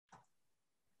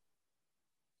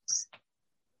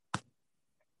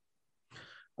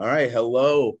All right.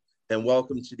 Hello and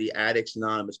welcome to the Addicts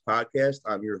Anonymous podcast.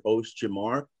 I'm your host,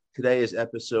 Jamar. Today is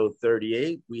episode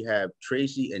 38. We have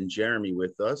Tracy and Jeremy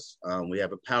with us. We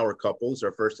have a power couple. It's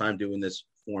our first time doing this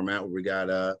format where we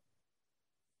got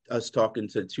us talking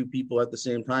to two people at the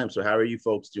same time. So how are you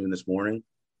folks doing this morning?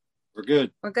 We're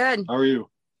good. We're good. How are you?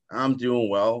 I'm doing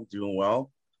well.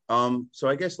 So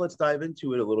I guess let's dive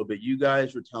into it a little bit. You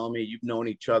guys were telling me you've known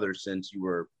each other since you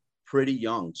were pretty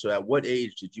young. So at what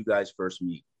age did you guys first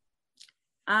meet?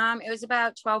 It was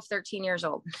about 12, 13 years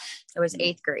old. It was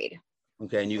eighth grade.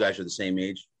 Okay, and you guys are the same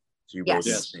age? So you're both Yes.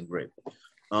 in the same grade.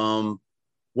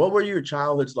 What were your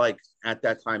childhoods like at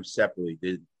that time separately?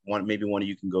 Maybe one of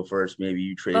you can go first, maybe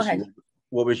you, Tracy. Go ahead.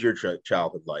 What was your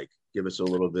childhood like? Give us a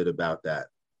little bit about that.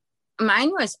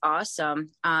 Mine was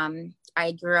awesome.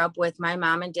 I grew up with my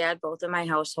mom and dad, both in my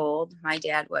household. My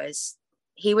dad was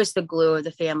the glue of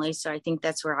the family. So I think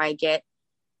that's where I get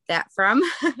that from.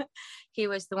 He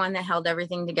was the one that held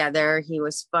everything together. He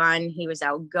was fun. He was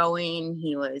outgoing.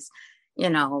 He was,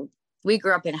 we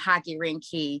grew up in a hockey rink.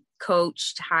 He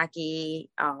coached hockey.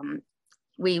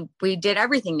 We did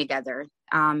everything together.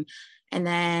 And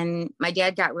then my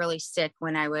dad got really sick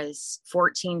when I was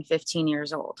 14, 15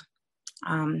 years old.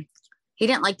 He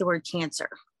didn't like the word cancer.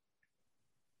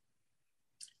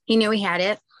 He knew he had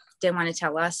it, didn't want to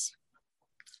tell us.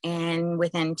 And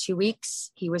within 2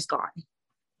 weeks, he was gone.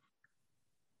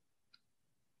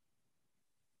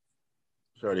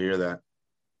 Sorry to hear that.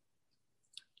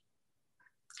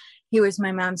 He was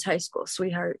my mom's high school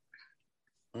sweetheart.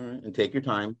 All right, and take your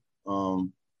time.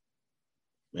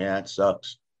 Yeah, it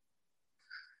sucks.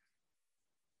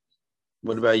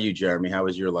 What about you, Jeremy? How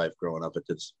was your life growing up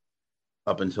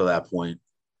up until that point?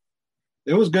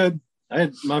 It was good.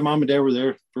 My mom and dad were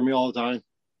there for me all the time.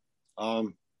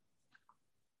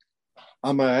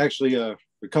 I'm actually a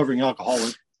recovering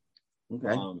alcoholic.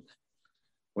 Okay.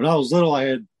 When I was little, I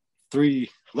had 3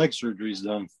 leg surgeries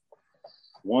done.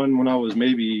 One when I was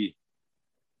maybe,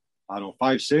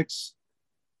 5, 6.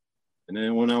 And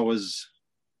then when I was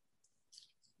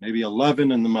maybe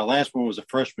 11, and then my last one was a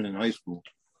freshman in high school.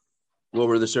 What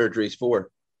were the surgeries for?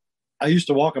 I used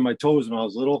to walk on my toes when I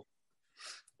was little.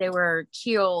 They were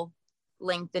heel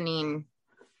lengthening.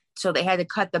 So they had to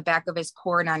cut the back of his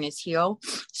cord on his heel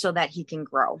so that he can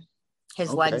grow.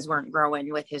 His legs weren't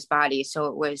growing with his body.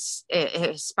 So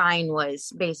his spine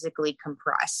was basically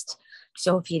compressed.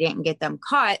 So if he didn't get them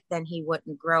cut, then he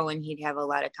wouldn't grow and he'd have a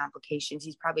lot of complications.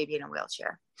 He'd probably be in a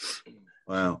wheelchair.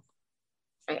 Wow.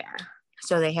 Yeah.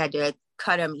 So they had to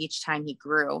cut him each time he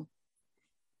grew.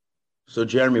 So,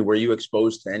 Jeremy, were you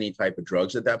exposed to any type of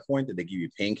drugs at that point? Did they give you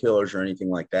painkillers or anything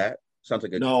like that? Sounds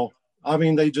like No. I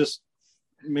mean, they just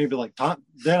maybe like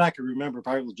that I could remember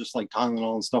probably just like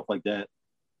Tylenol and stuff like that.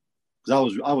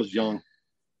 Because I was young,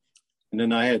 and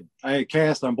then I had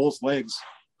cast on both legs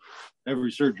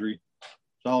every surgery,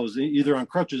 so I was either on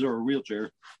crutches or a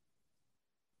wheelchair.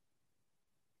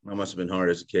 That must have been hard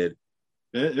as a kid.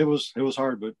 It was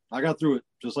hard, but I got through it,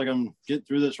 just like I'm getting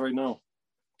through this right now.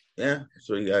 Yeah,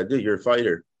 so you gotta do. You're a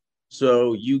fighter.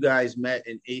 So you guys met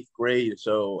in 8th grade.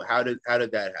 So how did that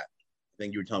happen? I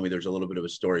think you were telling me there's a little bit of a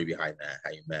story behind that, how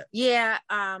you met. Yeah.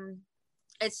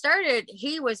 It started,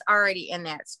 he was already in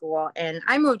that school, and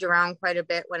I moved around quite a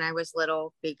bit when I was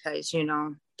little because,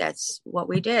 that's what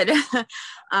we did.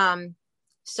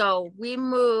 So we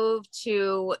moved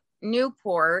to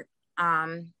Newport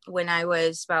when I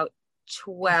was about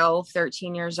 12,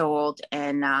 13 years old,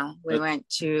 and we went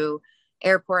to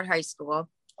Airport High School.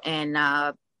 And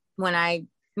when I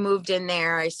moved in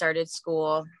there, I started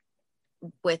school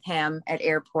with him at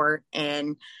Airport,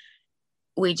 and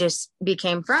we just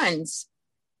became friends.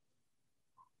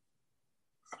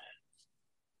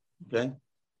 Okay.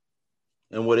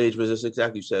 And what age was this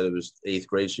exactly? You said it was 8th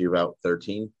grade, so you're about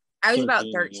 13? I was about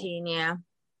 13, yeah.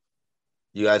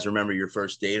 You guys remember your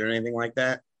first date or anything like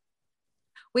that?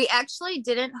 We actually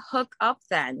didn't hook up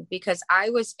then because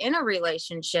I was in a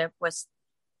relationship with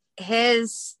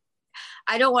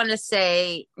I don't want to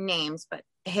say names, but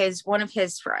one of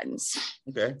his friends.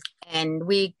 Okay. And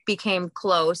we became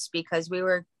close because we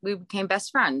became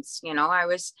best friends. I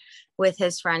was with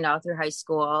his friend all through high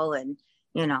school, and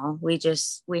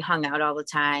we hung out all the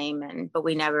time, but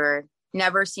we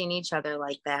never seen each other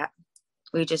like that.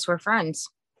 We just were friends.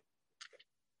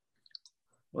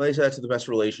 Well, they say that's the best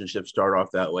relationship, start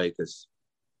off that way because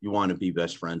you want to be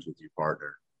best friends with your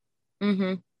partner.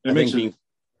 Mm-hmm. It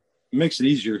makes it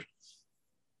easier.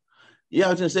 Yeah,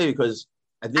 I was going to say, because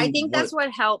I think that's what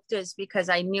helped is because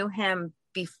I knew him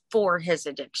before his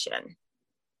addiction.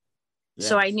 Yeah.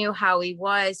 So I knew how he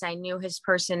was. I knew his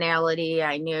personality.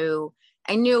 I knew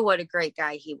what a great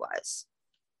guy he was.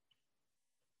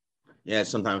 Yeah,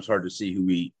 it's sometimes hard to see who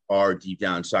we are deep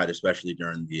down inside, especially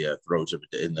during the throes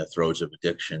of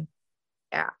addiction.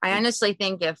 Yeah, I honestly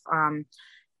think if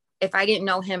I didn't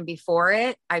know him before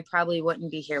it, I probably wouldn't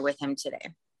be here with him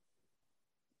today,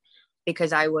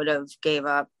 because I would have gave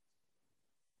up.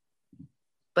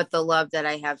 But the love that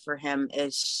I have for him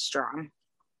is strong.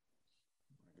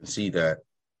 I can see that.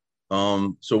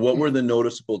 So what were the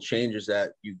noticeable changes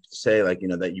that you say, like,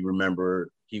 that you remember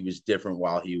he was different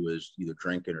while he was either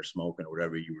drinking or smoking or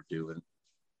whatever you were doing?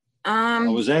 I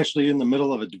was actually in the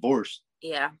middle of a divorce.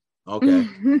 Yeah. Okay.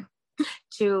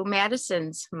 To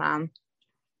Madison's mom.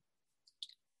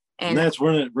 And that's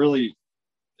when it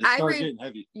started getting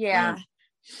heavy. Yeah.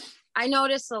 I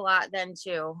noticed a lot then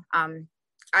too.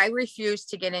 I refused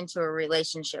to get into a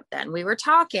relationship then. We were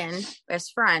talking as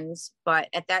friends, but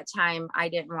at that time I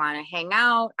didn't want to hang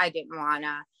out. I didn't want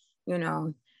to,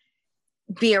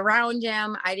 be around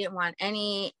him. I didn't want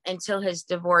any until his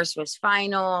divorce was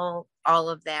final, all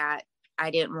of that.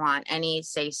 I didn't want any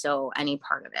any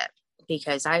part of it,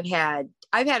 because I've had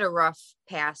a rough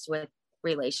past with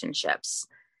relationships,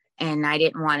 and I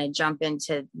didn't want to jump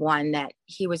into one that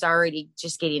he was already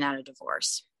just getting out of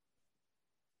divorce.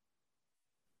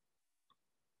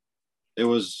 It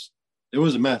was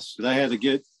a mess, because I had to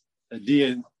get a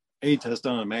DNA test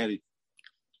done on Maddie.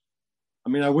 I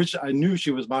mean, I knew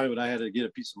she was mine, but I had to get a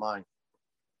peace of mind.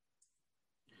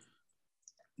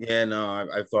 Yeah, no,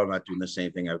 I've thought about doing the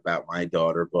same thing about my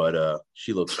daughter, but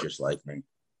she looks just like me.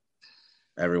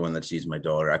 Everyone that sees my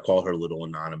daughter, I call her Little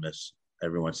Anonymous.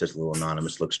 Everyone says Little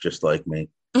Anonymous looks just like me.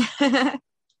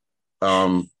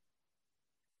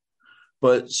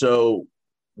 But so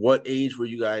what age were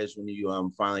you guys when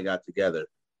you finally got together?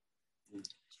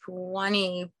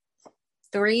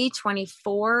 23,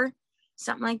 24,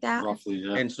 something like that. Roughly,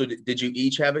 yeah. And so did you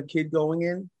each have a kid going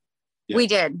in? Yeah. We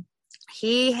did.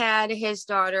 He had his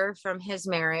daughter from his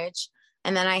marriage,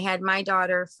 and then I had my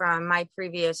daughter from my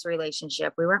previous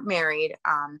relationship. We weren't married,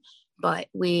 but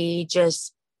we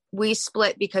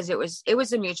split because it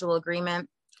was a mutual agreement.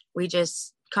 We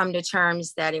just come to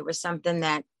terms that it was something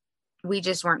that we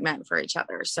just weren't meant for each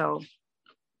other. So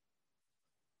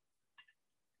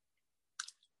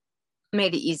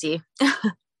made it easy.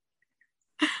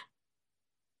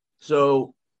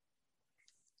 So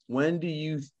when do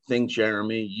you think,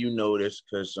 Jeremy, you noticed,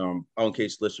 because in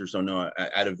case listeners don't know,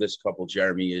 out of this couple,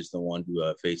 Jeremy is the one who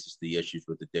faces the issues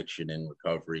with addiction and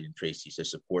recovery, and Tracy's a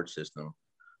support system.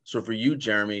 So for you,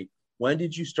 Jeremy, when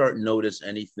did you start notice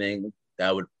anything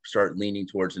that would start leaning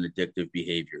towards an addictive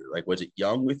behavior? Like, was it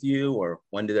young with you, or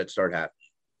when did that start happening?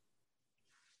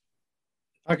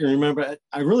 I can remember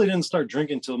I really didn't start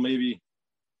drinking until maybe,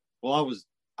 I was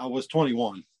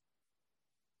 21,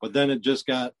 but then it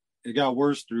got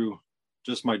worse through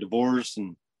just my divorce,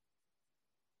 and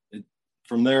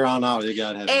from there on out it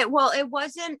got heavy. It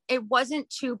wasn't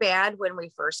too bad when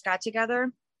we first got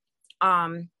together,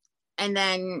 and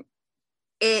then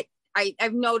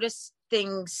I've noticed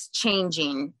things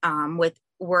changing with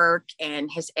work and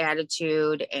his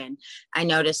attitude, and I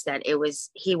noticed that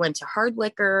he went to hard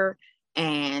liquor,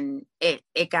 and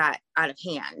it got out of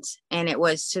hand, and it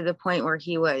was to the point where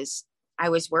I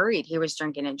was worried. He was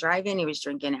drinking and driving. He was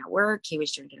drinking at work. He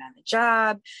was drinking on the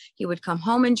job. He would come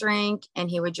home and drink, and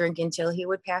he would drink until he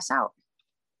would pass out.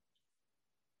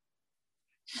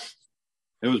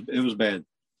 It was bad.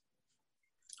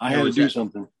 I had to do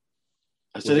something.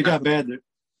 I said it got bad.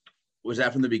 Was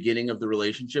that from the beginning of the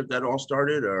relationship that all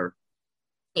started, or?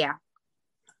 Yeah.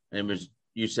 And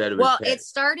you said it was. Well, it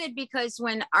started because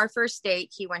when our first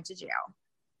date, he went to jail.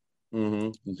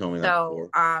 Mm-hmm. You told me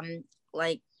that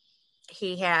before.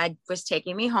 He was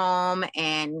taking me home,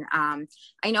 and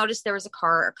I noticed there was a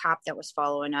cop that was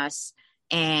following us,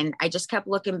 and I just kept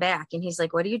looking back, and he's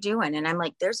like, "What are you doing?" And I'm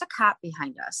like, "There's a cop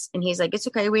behind us." And he's like, "It's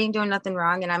okay. We ain't doing nothing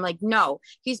wrong." And I'm like, "No,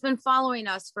 he's been following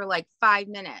us for like 5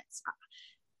 minutes."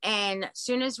 And as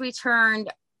soon as we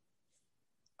turned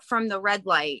from the red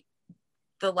light,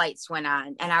 the lights went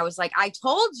on, and I was like, "I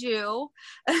told you."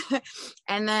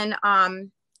 And then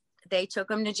they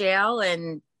took him to jail,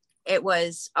 and it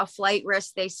was a flight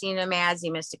risk they seen him as. He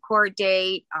missed a court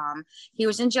date. He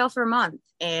was in jail for a month,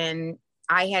 and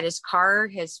I had his car,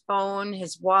 his phone,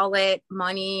 his wallet,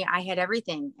 money. I had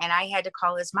everything, and I had to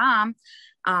call his mom.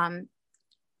 And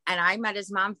I met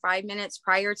his mom 5 minutes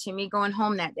prior to me going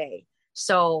home that day.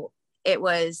 So it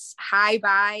was, "Hi,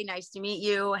 bye, nice to meet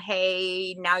you.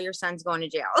 Hey, now your son's going to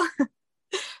jail."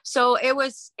 So it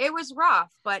was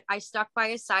rough, but I stuck by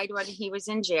his side when he was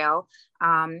in jail.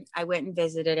 I went and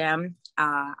visited him.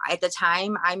 At the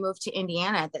time, I moved to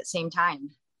Indiana at that same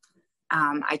time.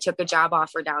 I took a job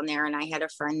offer down there, and I had a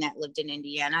friend that lived in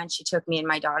Indiana, and she took me and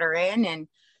my daughter in, and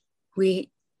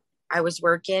I was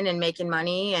working and making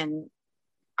money, and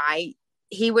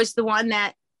he was the one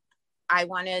that I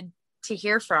wanted to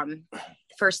hear from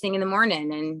first thing in the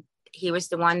morning. And he was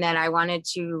the one that I wanted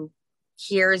to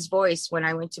hear his voice when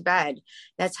I went to bed.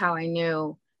 That's how I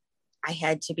knew I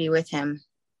had to be with him.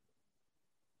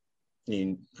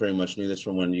 You pretty much knew this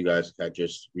from when you guys had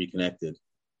just reconnected.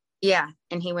 Yeah.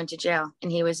 And he went to jail,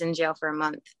 and he was in jail for a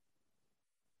month.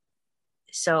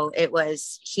 So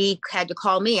he had to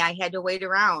call me. I had to wait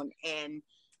around, and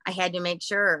I had to make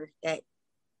sure that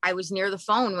I was near the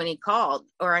phone when he called,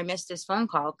 or I missed his phone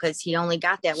call, because he only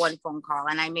got that one phone call.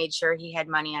 And I made sure he had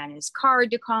money on his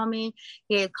card to call me.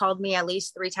 He had called me at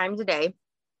least 3 times a day.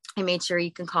 I made sure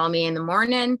he can call me in the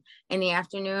morning, in the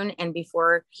afternoon, and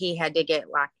before he had to get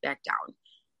locked back down.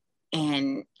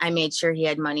 And I made sure he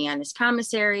had money on his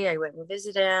commissary. I went and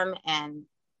visited him, and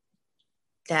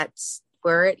that's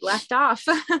where it left off.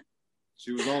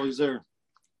 She was always there.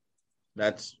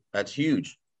 That's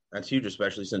huge. That's huge,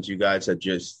 especially since you guys had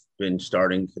just been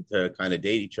starting to kind of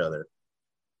date each other.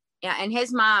 Yeah. And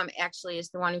his mom actually is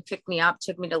the one who picked me up,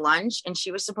 took me to lunch, and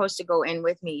she was supposed to go in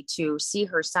with me to see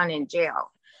her son in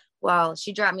jail. Well,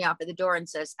 she dropped me off at the door and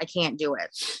says, I can't do it.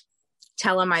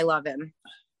 Tell him I love him.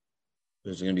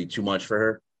 Was it going to be too much for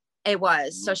her? It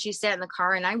was. So she sat in the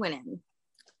car, and I went in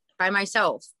by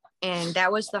myself. And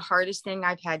that was the hardest thing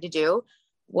I've had to do,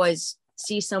 was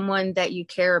see someone that you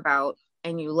care about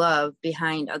and you love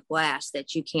behind a glass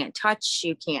that you can't touch,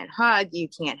 you can't hug, you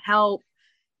can't help.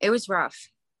 It was rough.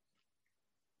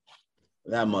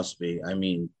 That must be. I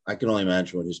mean, I can only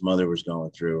imagine what his mother was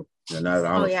going through. Now that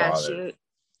I'm a father.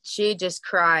 She just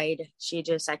cried.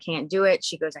 I can't do it.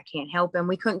 She goes, I can't help him.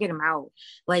 We couldn't get him out.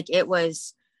 Like, it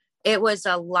was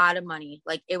a lot of money.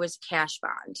 Like, it was cash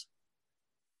bond.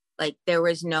 Like, there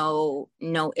was no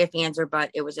ifs, ands, or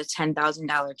but. It was a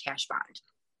 $10,000 cash bond.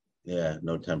 Yeah,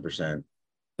 no 10%.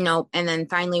 Nope. And then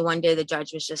finally one day the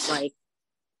judge was just like,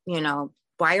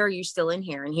 why are you still in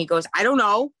here? And he goes, I don't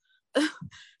know.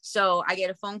 So I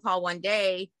get a phone call one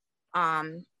day.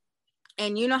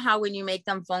 And you know how when you make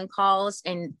them phone calls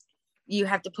and you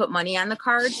have to put money on the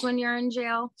cards when you're in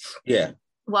jail? Yeah.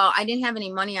 Well, I didn't have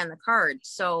any money on the card.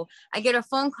 So I get a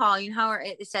phone call. You know how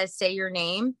it says, say your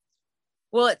name?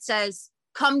 Well, it says,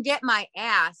 come get my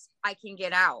ass. I can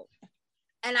get out.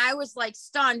 And I was like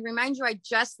stunned. Remind you, I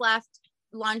just left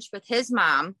lunch with his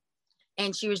mom,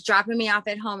 and she was dropping me off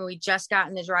at home. And we just got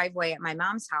in the driveway at my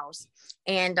mom's house.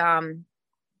 And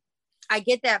I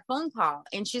get that phone call,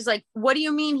 and she's like, what do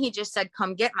you mean? He just said,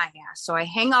 come get my ass. So I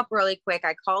hang up really quick.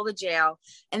 I call the jail,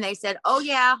 and they said, oh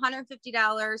yeah,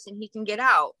 $150 and he can get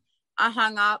out. I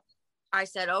hung up. I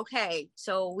said, okay.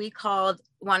 So we called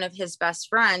one of his best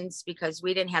friends, because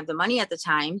we didn't have the money at the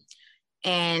time.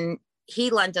 And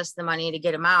he lent us the money to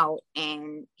get him out,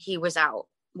 and he was out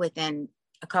within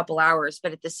a couple hours.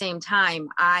 But at the same time,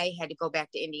 I had to go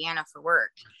back to Indiana for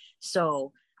work.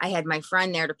 So I had my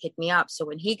friend there to pick me up. So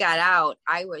when he got out,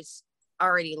 I was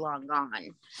already long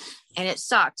gone, and it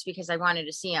sucked because I wanted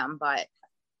to see him, but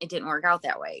it didn't work out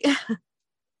that way.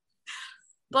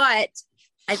 But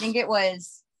I think it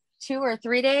was 2 or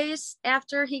 3 days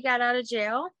after he got out of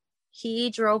jail,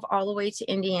 he drove all the way to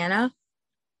Indiana,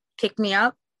 picked me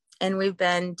up, and we've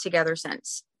been together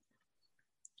since.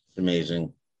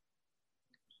 Amazing.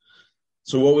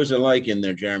 So what was it like in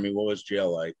there, Jeremy? What was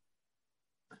jail like?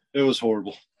 It was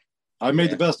horrible. I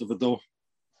made the best of it, though.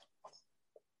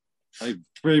 I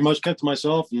pretty much kept to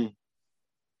myself and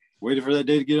waited for that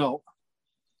day to get out.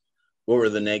 What were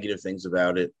the negative things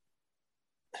about it?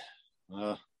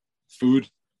 Food.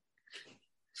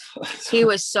 He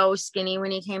was so skinny when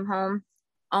he came home.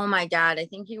 Oh my God. I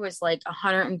think he was like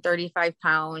 135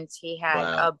 pounds. He had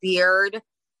a beard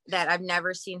that I've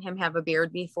never seen him have a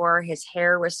beard before. His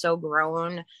hair was so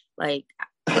grown. Like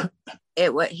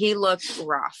he looked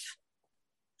rough.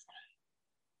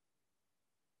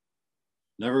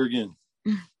 Never again.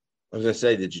 I was gonna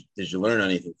say, did you learn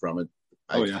anything from it?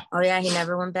 Oh yeah. He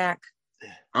never went back.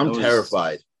 I'm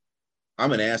terrified.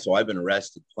 I'm an asshole. I've been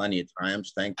arrested plenty of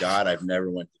times. Thank God I've never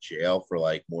went to jail for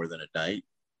like more than a night.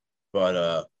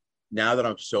 But now that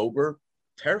I'm sober,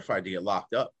 terrified to get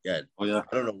locked up again. Oh yeah.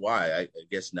 I don't know why. I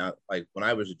guess now, like when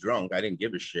I was drunk, I didn't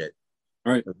give a shit.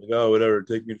 Right. I was like, oh, whatever,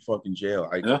 take me to fucking jail.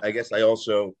 I guess I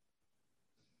also,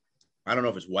 I don't know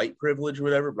if it's white privilege or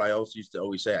whatever, but I also used to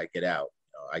always say I get out.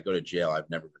 I go to jail. I've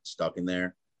never been stuck in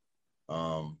there.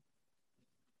 But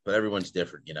everyone's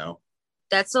different,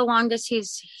 That's the longest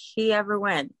he ever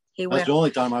went. That's the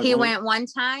only time he went one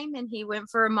time, and he went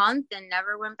for a month and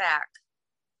never went back.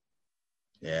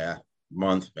 Yeah.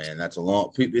 Month, man. That's a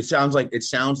long. It sounds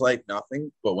like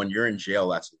nothing, but when you're in jail,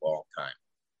 that's a long time.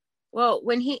 Well,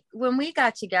 when we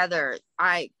got together,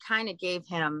 I kind of gave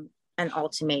him an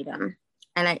ultimatum,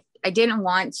 and I didn't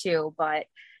want to, but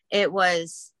it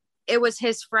was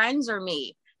his friends or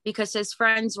me, because his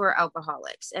friends were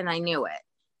alcoholics and I knew it.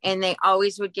 And they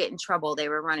always would get in trouble. They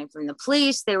were running from the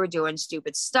police. They were doing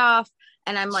stupid stuff.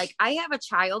 And I'm like, I have a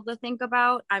child to think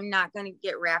about. I'm not going to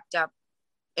get wrapped up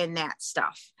in that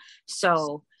stuff.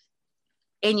 So,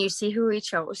 and you see who he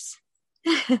chose.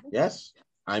 Yes.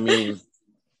 I mean,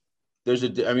 there's a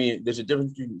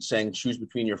difference between saying choose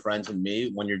between your friends and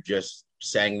me when you're just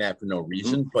saying that for no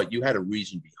reason, but you had a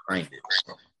reason behind it.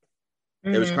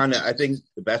 It was kind of, I think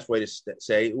the best way to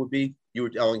say it would be, you were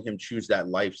telling him choose that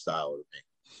lifestyle with me.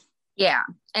 Yeah.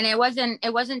 And it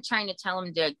wasn't trying to tell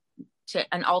him to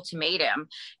an ultimatum.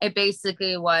 It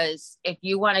basically was, if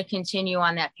you want to continue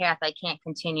on that path, I can't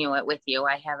continue it with you.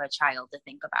 I have a child to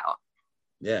think about.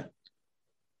 Yeah.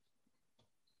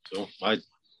 So I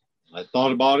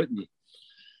thought about it, and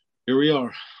here we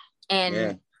are. And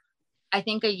yeah. I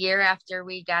think a year after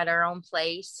we got our own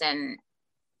place and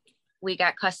we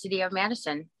got custody of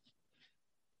Madison.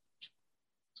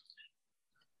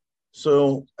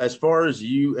 So as far as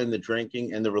you and the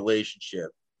drinking and the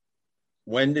relationship,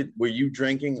 were you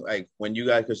drinking? Like when you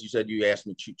guys, because you said you asked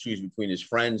me to choose between his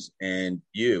friends and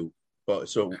you, but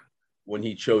so when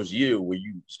he chose you, were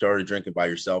you started drinking by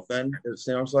yourself then, it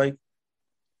sounds like?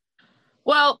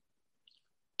 Well,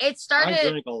 it started. I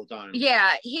drink all the time.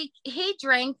 Yeah, he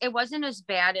drank. It wasn't as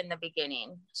bad in the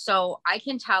beginning, so I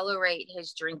can tolerate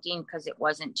his drinking because it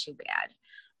wasn't too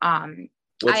bad.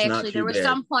 There were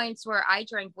some points where I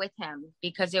drank with him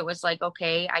because it was like,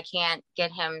 okay, I can't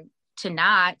get him to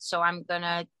not, so I'm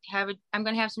gonna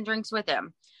have some drinks with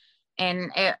him,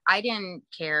 and I didn't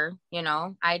care,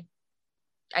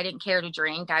 I didn't care to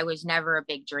drink. I was never a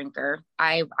big drinker.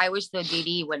 I was the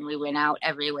DD when we went out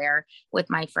everywhere with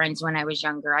my friends when I was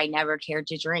younger. I never cared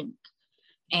to drink.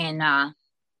 And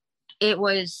it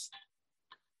was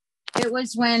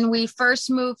when we first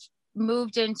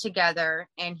moved in together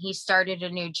and he started a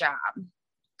new job.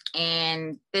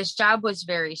 And this job was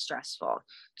very stressful.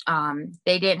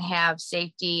 They didn't have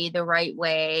safety the right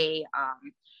way.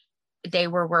 They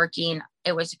were working,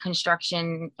 it was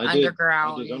construction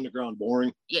underground. I did underground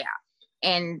boring. Yeah.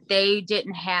 And they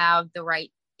didn't have the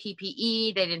right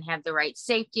PPE. They didn't have the right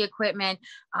safety equipment.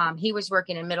 He was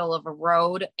working in the middle of a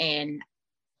road and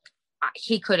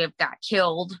he could have got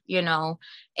killed.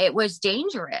 It was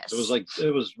dangerous.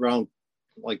 It was around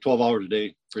like 12 hours a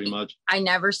day, pretty much. I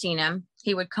never seen him.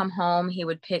 He would come home, he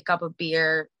would pick up a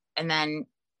beer, and then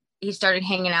he started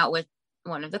hanging out with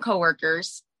one of the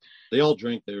coworkers. They all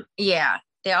drank there. Yeah,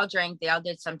 they all drank. They all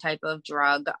did some type of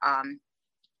drug.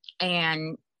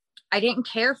 And I didn't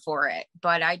care for it,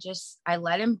 but I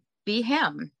let him be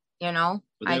him, But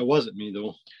it wasn't me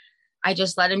though. I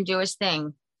just let him do his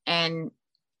thing. And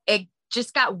it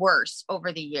just got worse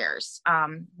over the years.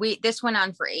 This went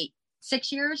on for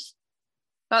 6 years,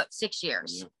 about 6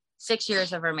 years, yeah. 6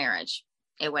 years of our marriage.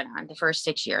 It went on the first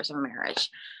 6 years of our marriage.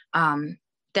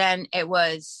 Then it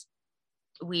was,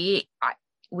 I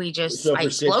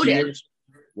exploded.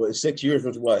 6 years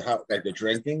was what? How, like the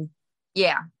drinking?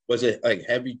 Yeah. Was it like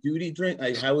heavy duty drink?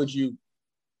 Like how would you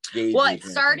gauge? Well, it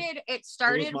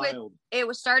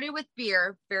started with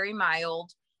beer, very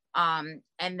mild. And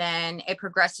then it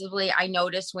progressively, I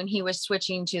noticed when he was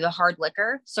switching to the hard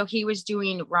liquor. So he was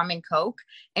doing rum and Coke,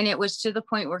 and it was to the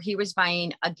point where he was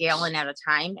buying a gallon at a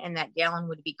time, and that gallon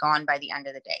would be gone by the end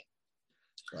of the day.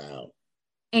 Wow.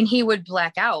 And he would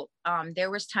black out. There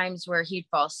was times where he'd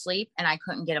fall asleep and I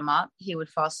couldn't get him up. He would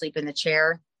fall asleep in the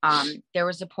chair. There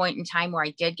was a point in time where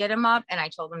I did get him up and I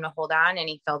told him to hold on, and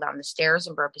he fell down the stairs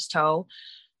and broke his toe.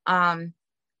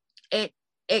 It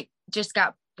just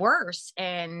got worse.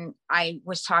 And I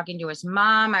was talking to his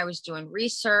mom. I was doing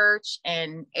research,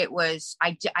 and it was,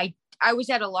 I was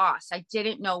at a loss. I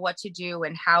didn't know what to do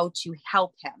and how to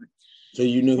help him. So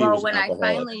you knew he was when alcoholic.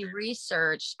 I finally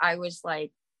researched, I was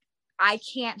like, I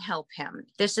can't help him.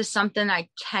 This is something I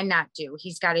cannot do.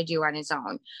 He's got to do on his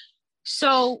own.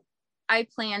 So I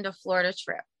planned a Florida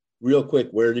trip. Real quick,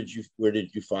 where did you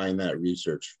find that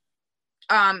research?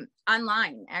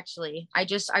 Online, actually. I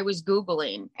was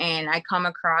Googling, and I come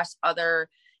across other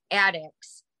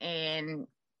addicts and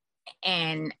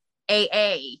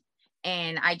AA,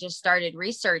 and I just started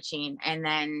researching. And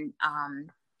then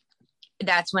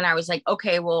that's when I was like,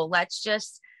 okay, well, let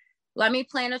me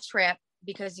plan a trip,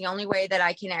 because the only way that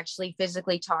I can actually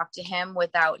physically talk to him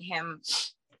without him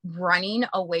running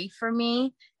away from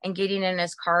me and getting in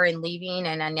his car and leaving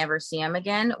and I never see him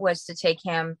again was to take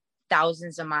him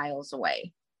thousands of miles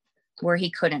away where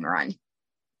he couldn't run.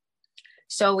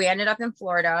 So we ended up in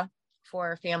Florida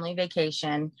for a family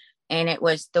vacation, and it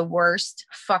was the worst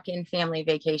fucking family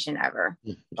vacation ever.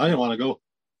 I didn't want to go.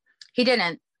 He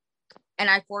didn't. And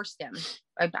I forced him.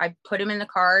 I put him in the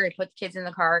car. I put the kids in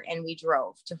the car, and we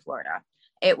drove to Florida.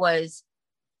 It was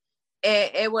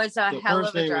a hell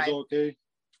of a drive. Was okay.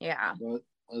 Yeah. But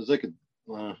it was like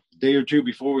a day or two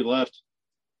before we left.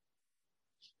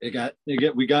 We got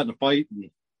in a fight, and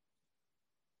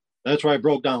that's where I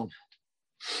broke down.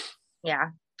 Yeah.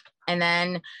 And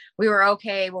then we were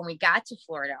okay when we got to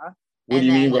Florida. What do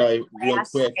you mean by real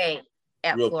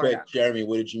quick, Jeremy?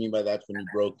 What did you mean by that's when you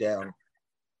broke down?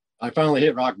 I finally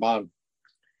hit rock bottom.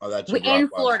 Oh, that's in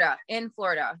Florida. In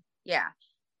Florida. Yeah.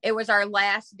 It was our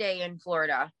last day in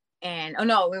Florida. And it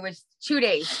was 2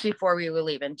 days before we were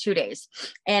leaving, 2 days.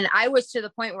 And I was to the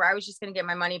point where I was just going to get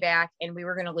my money back, and we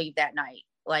were going to leave that night.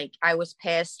 Like, I was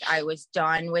pissed. I was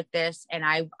done with this. And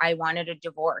I wanted a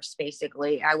divorce,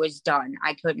 basically. I was done.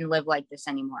 I couldn't live like this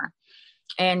anymore.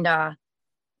 And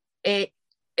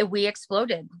we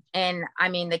exploded. And I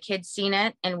mean, the kids seen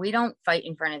it, and we don't fight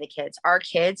in front of the kids. Our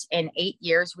kids, in 8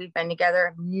 years we've been together,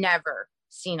 have never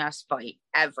seen us fight,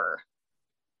 ever.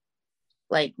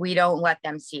 Like, we don't let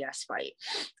them see us fight.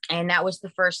 And that was the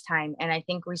first time. And I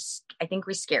think we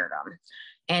scared them.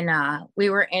 And we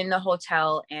were in the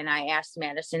hotel, and I asked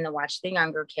Madison to watch the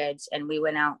younger kids, and we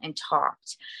went out and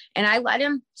talked. And I let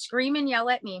him scream and yell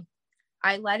at me.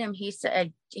 I let him. He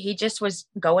said he just was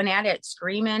going at it,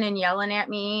 screaming and yelling at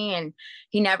me. And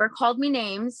he never called me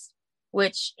names,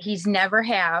 which he's never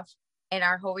have in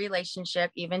our whole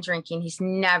relationship, even drinking. He's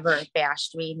never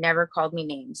bashed me, never called me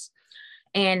names.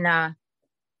 And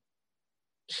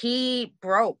he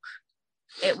broke.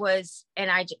 It was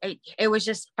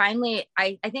just finally,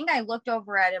 I think I looked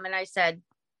over at him, and I said,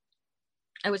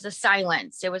 it was a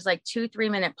silence. It was like 2-3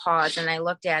 minute pause. And I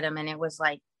looked at him, and it was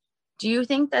like, do you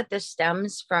think that this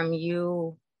stems from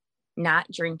you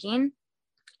not drinking?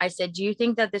 I said, do you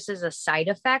think that this is a side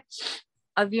effect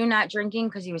of you not drinking?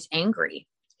 Because he was angry.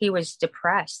 He was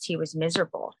depressed. He was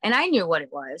miserable. And I knew what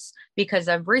it was because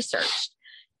I've researched.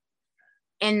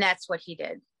 And that's what he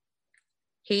did.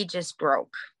 He just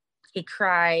broke. He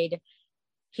cried.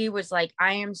 He was like,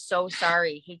 I am so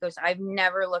sorry. He goes, I've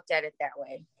never looked at it that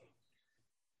way.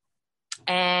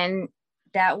 And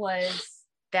that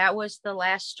was the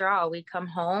last straw. We come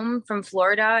home from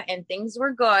Florida, and things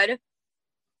were good.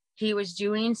 He was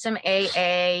doing some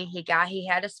AA. He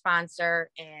had a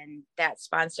sponsor, and that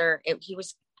sponsor, he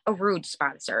was a rude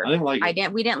sponsor. I didn't like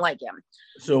it. We didn't like him.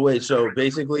 So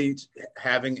basically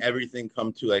having everything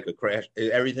come to like a crash,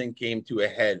 everything came to a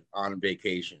head on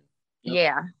vacation. Yep.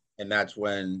 Yeah. And that's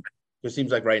when, it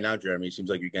seems like right now, Jeremy, it seems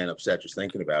like you're getting upset just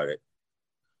thinking about it.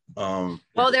 Well,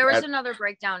 there was another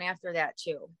breakdown after that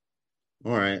too.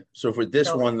 All right. So for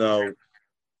this one, though,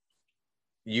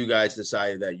 you guys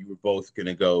decided that you were both going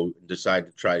to go and decide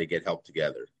to try to get help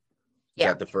together. Yeah.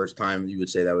 Is that the first time you would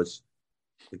say that was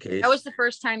the case? That was the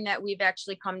first time that we've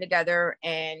actually come together,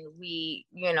 and we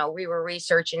were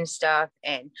researching stuff,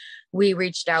 and we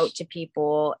reached out to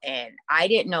people, and I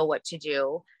didn't know what to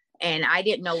do, and I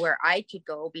didn't know where I could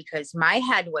go because my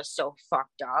head was so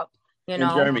fucked up. And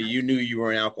Jeremy, you knew you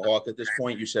were an alcoholic at this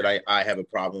point. You said, I have a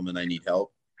problem and I need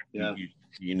help. Yeah.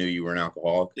 You knew you were an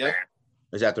alcoholic. Yeah.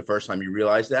 Is that the first time you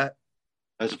realized that?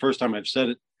 That's the first time I've said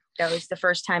it. That was the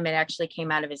first time it actually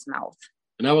came out of his mouth.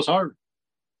 And that was hard.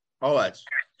 Oh, that's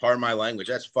part of my language.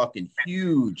 That's fucking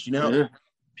huge. Yeah.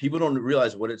 People don't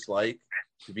realize what it's like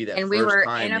to be that and first we were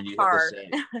time in a and you park.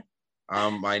 have to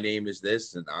say, my name is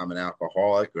this, and I'm an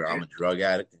alcoholic, or I'm a drug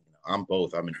addict. I'm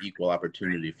both. I'm an equal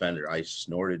opportunity offender. I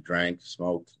snorted, drank,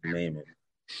 smoked, name it.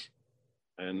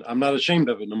 And I'm not ashamed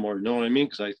of it no more. You know what I mean?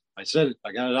 Because I said it.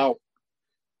 I got it out.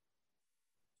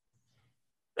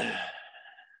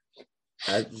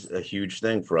 That's a huge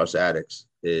thing for us addicts,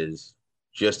 is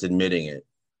just admitting it.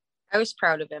 I was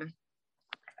proud of him.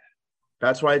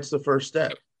 That's why it's the first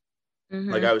step.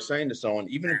 Mm-hmm. Like I was saying to someone,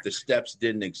 even if the steps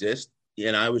didn't exist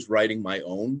and I was writing my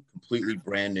own completely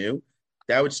brand new,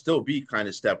 that would still be kind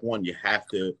of step one. You have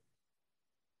to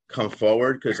come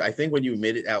forward, because I think when you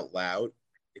admit it out loud,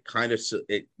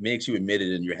 it makes you admit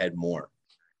it in your head more.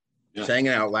 Yeah. Saying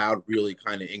it out loud really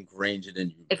kind of ingrains it in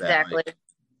you. Exactly. Like,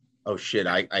 oh shit,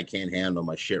 I can't handle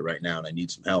my shit right now and I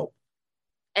need some help.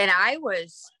 And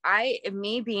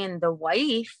me being the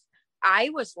wife, I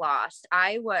was lost.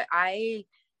 My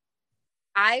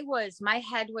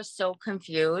head was so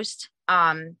confused.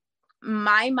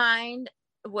 My mind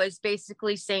was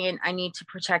basically saying, I need to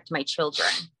protect my children.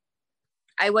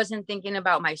 I wasn't thinking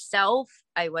about myself.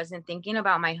 I wasn't thinking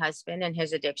about my husband and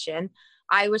his addiction.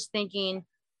 I was thinking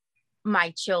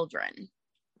my children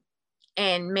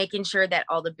and making sure that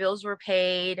all the bills were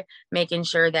paid, making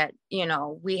sure that, you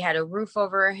know, we had a roof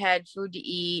over our head, food to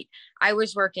eat. I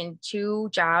was working 2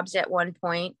 jobs at one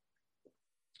point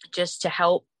just to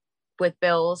help with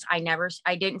bills. I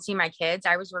didn't see my kids.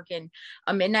 I was working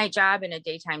a midnight job and a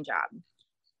daytime job.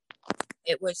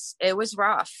 It was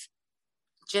rough,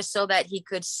 just so that he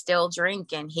could still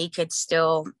drink and he could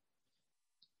still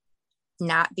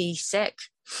not be sick.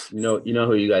 You know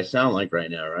who you guys sound like right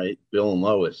now, right? Bill and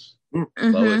Lois.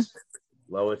 Mm-hmm.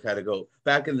 Lois had to go.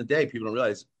 Back in the day, people don't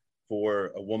realize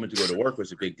for a woman to go to work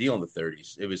was a big deal in the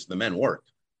 30s. It was the men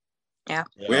worked. Yeah.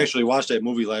 You know? We actually watched that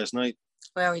movie last night.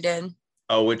 Well, we did.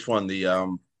 Oh, which one? The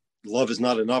Love Is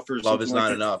Not Enough or Love Is something Not like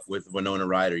that. Enough with Winona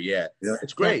Ryder. Yeah. Yeah.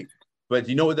 It's great. But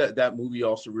you know what that movie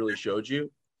also really showed you?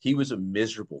 He was a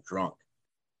miserable drunk.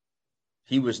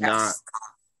 He was not.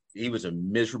 He was a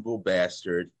miserable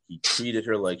bastard. He treated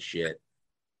her like shit.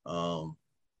 And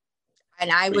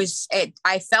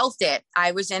I felt it.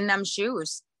 I was in them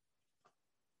shoes.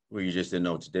 Well, you just didn't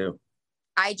know what to do.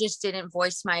 I just didn't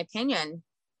voice my opinion.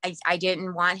 I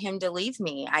didn't want him to leave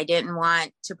me. I didn't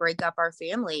want to break up our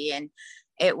family. And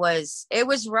it was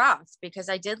rough because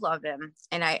I did love him,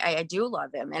 and I do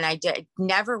love him. And I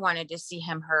never wanted to see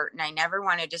him hurt, and I never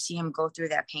wanted to see him go through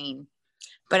that pain,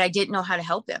 but I didn't know how to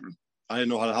help him. I didn't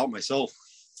know how to help myself.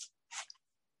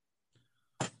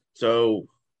 So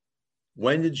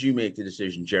when did you make the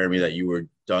decision, Jeremy, that you were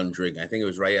done drinking? I think it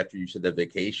was right after you said that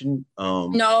vacation.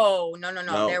 No.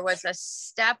 There was a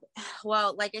step.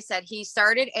 Well, like I said, he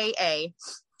started AA.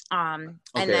 And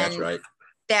then that's right.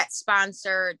 That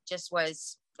sponsor just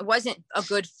wasn't a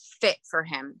good fit for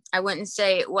him. I wouldn't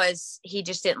say it was, he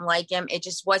just didn't like him. It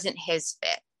just wasn't his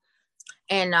fit.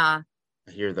 And I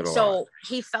hear that a lot. So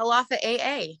he fell off of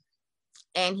AA.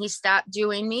 And he stopped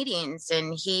doing meetings,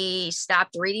 and he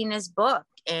stopped reading his book.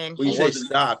 And when you say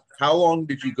stop, how long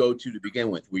did you go to begin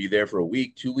with? Were you there for a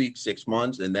week, 2 weeks, 6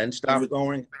 months, and then stopped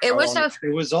going? It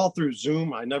was all through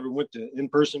Zoom. I never went to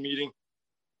in-person meeting,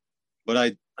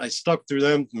 but I stuck through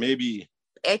them. Maybe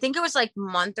I think it was like a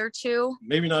month or 2.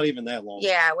 Maybe not even that long.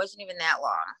 Yeah, it wasn't even that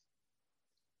long.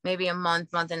 Maybe a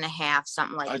month and a half,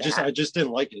 something like that. I just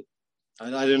didn't like it. I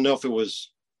didn't know if it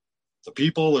was the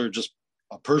people or just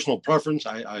a personal preference.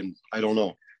 I don't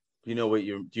know.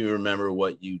 Do you remember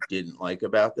what you didn't like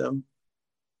about them?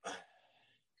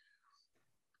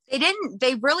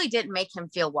 They really didn't make him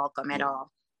feel welcome at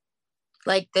all.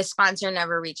 Like, the sponsor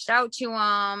never reached out to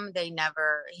him.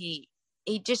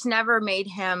 He just never made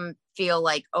him feel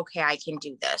like, okay, I can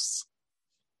do this.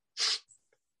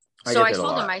 So I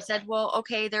told him, I said, well,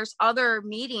 okay, there's other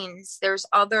meetings. There's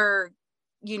other,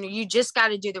 you just got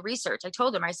to do the research. I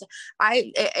told him, I said,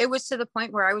 it was to the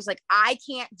point where I was like, I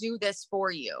can't do this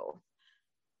for you.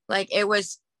 Like, it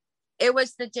was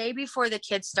the day before the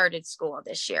kids started school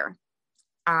this year.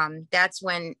 That's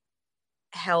when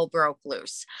hell broke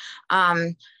loose.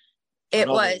 It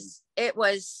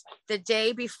was the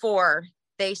day before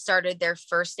they started their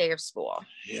first day of school.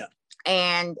 Yeah.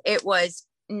 And it was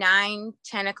 9-10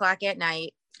 o'clock at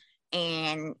night.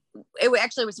 And it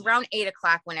was around 8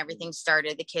 o'clock when everything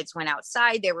started. The kids went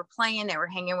outside, they were playing, they were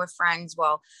hanging with friends.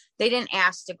 Well, they didn't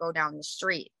ask to go down the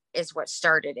street is what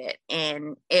started it.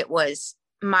 And it was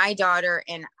my daughter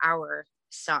and our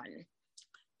son.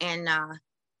 And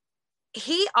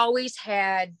he always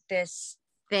had this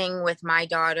thing with my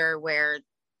daughter where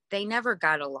they never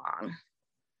got along.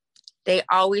 They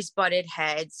always butted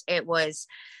heads. It was,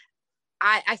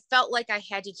 I felt like I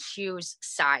had to choose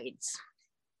sides.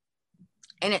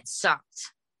 And it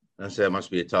sucked. That must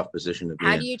be a tough position to be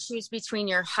in. How do you choose between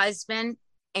your husband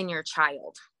and your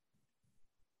child?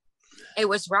 It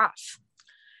was rough.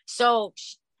 So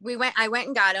I went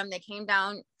and got him. They came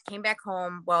back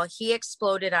home. Well, he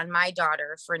exploded on my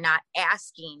daughter for not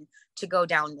asking to go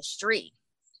down the street.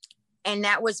 And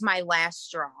that was my last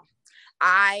straw.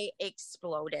 I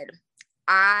exploded.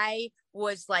 I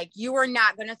was like, you are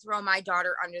not going to throw my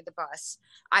daughter under the bus.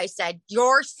 I said,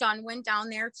 your son went down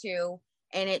there too.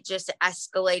 And it just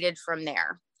escalated from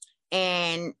there.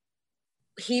 And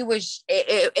he was,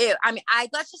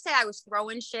 let's just say I was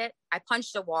throwing shit. I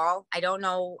punched a wall. I don't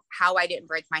know how I didn't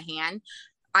break my hand.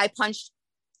 I punched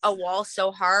a wall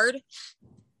so hard.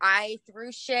 I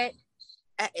threw shit.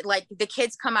 Like, the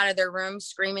kids come out of their room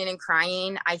screaming and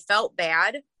crying. I felt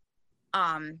bad.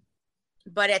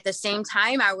 But at the same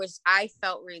time, I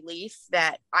felt relief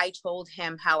that I told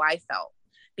him how I felt,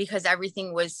 because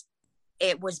everything was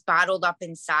bottled up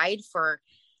inside for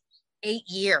 8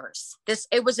 years.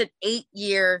 It was an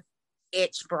 8-year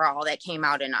itch brawl that came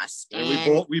out in us.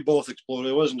 And we both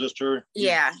exploded. It wasn't just her.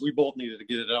 Yeah. We both needed to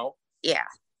get it out. yeah,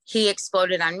 he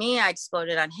exploded on me. I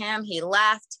exploded on him. He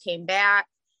left, came back.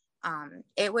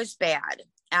 It was bad.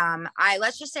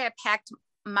 Let's just say I packed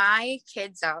my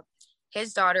kids up,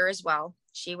 his daughter as well.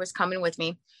 She was coming with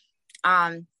me.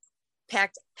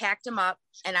 Packed him up,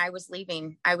 and I was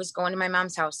leaving. I was going to my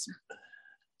mom's house.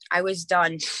 I was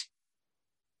done.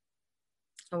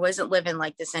 I wasn't living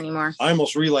like this anymore. I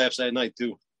almost relapsed that night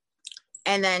too.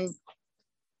 And then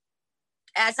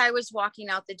as I was walking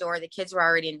out the door, the kids were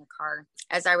already in the car.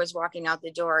 As I was walking out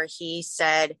the door, he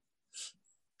said,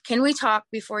 "Can we talk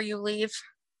before you leave?"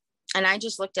 And I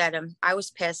just looked at him. I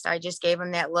was pissed. I just gave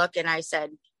him that look, and I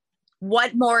said,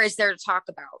 "What more is there to talk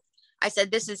about?" I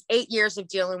said, "This is 8 years of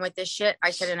dealing with this shit."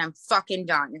 I said, "And I'm fucking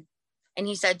done." And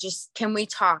he said, "Just, can we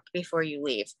talk before you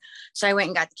leave?" So I went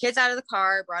and got the kids out of the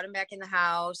car, brought them back in the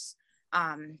house.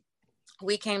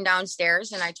 We came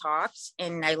downstairs and I talked,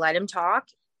 and I let him talk.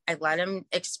 I let him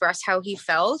express how he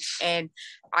felt. And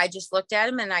I just looked at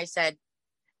him and I said,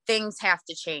 "Things have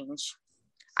to change."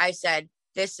 I said,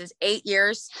 "This is 8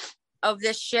 years of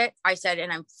this shit." I said,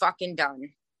 "And I'm fucking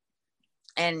done."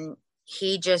 And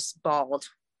he just bawled.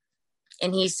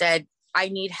 And he said, "I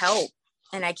need help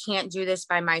and I can't do this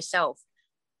by myself."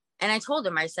 And I told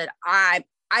him, I said,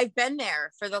 I've been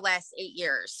there for the last 8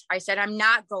 years. I said, "I'm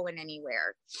not going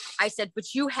anywhere." I said,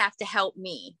 "But you have to help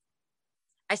me."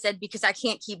 I said, "Because I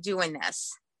can't keep doing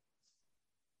this."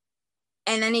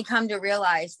 And then he come to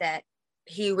realize that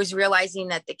he was realizing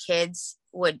that the kids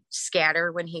would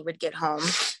scatter when he would get home.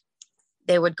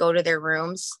 They would go to their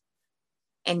rooms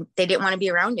and they didn't want to be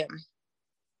around him.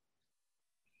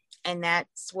 And that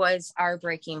was our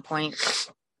breaking point.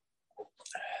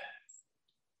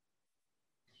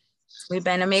 We've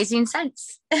been amazing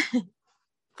since. It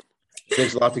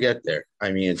takes a lot to get there.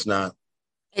 I mean, it's not.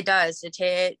 It does. And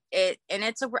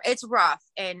it's rough.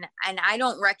 And I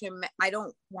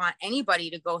don't want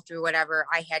anybody to go through whatever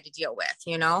I had to deal with,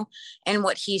 and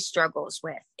what he struggles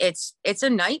with. It's a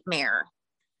nightmare.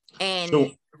 And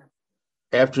so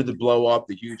after the blow up,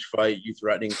 the huge fight, you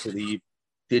threatening to leave,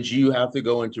 did you have to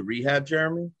go into rehab,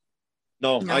 Jeremy?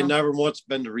 No. I never once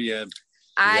been to rehab.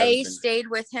 I stayed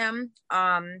with him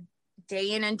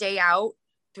day in and day out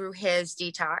through his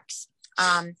detox.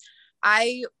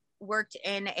 I worked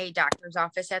in a doctor's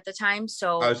office at the time.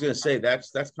 So I was going to say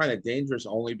that's kind of dangerous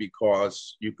only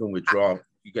because you can withdraw.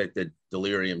 You get the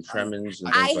delirium tremens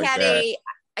and things like that.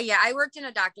 I worked in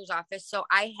a doctor's office. So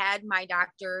I had my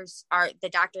the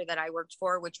doctor that I worked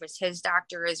for, which was his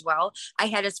doctor as well. I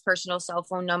had his personal cell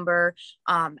phone number,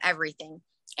 everything.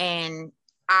 And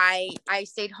I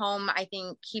stayed home. I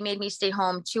think he made me stay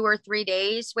home 2 or 3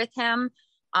 days with him.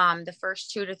 The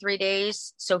first 2 to 3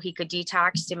 days, so he could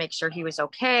detox to make sure he was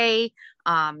okay.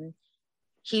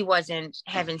 He wasn't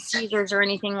having seizures or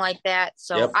anything like that.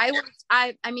 So yep.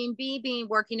 I mean, being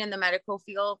working in the medical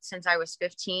field since I was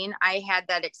 15, I had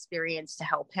that experience to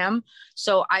help him.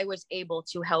 So I was able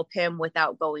to help him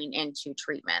without going into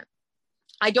treatment.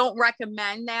 I don't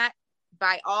recommend that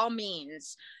by all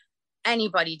means,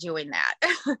 anybody doing that.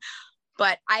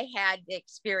 But I had the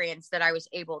experience that I was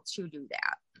able to do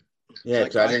that. Yeah,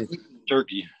 because I didn't.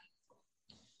 Turkey.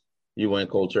 You went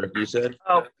cold turkey, you said?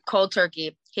 Oh, cold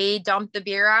turkey. He dumped the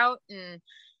beer out, and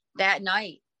that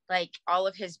night, like all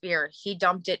of his beer, he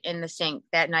dumped it in the sink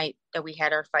that night that we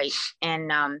had our fight. And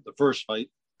the first fight.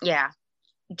 Yeah,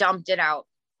 dumped it out.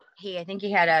 I think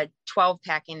he had a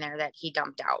 12-pack in there that he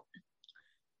dumped out.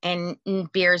 And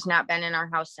beer's not been in our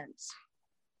house since.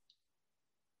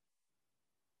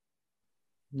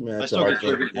 Yeah, I still get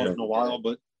triggered once in a while,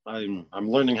 but I'm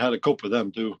learning how to cope with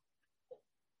them too.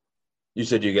 You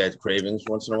said you get cravings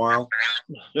once in a while?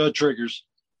 Triggers.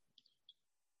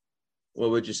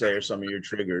 What would you say are some of your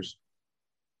triggers?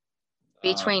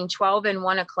 Between 12 and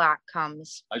 1 o'clock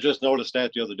comes. I just noticed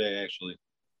that the other day, actually.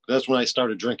 That's when I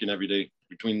started drinking every day,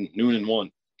 between noon and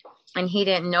 1. And he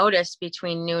didn't notice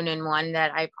between noon and 1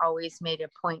 that I've always made a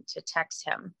point to text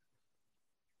him.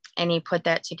 And he put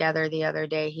that together the other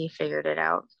day. He figured it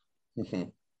out.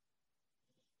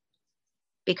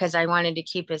 Because I wanted to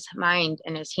keep his mind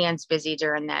and his hands busy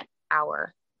during that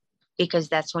hour, because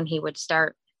that's when he would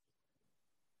start.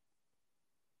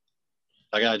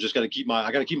 I got to keep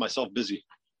myself busy.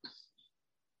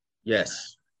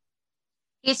 Yes.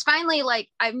 He's finally, like,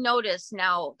 I've noticed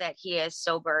now that he is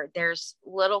sober, there's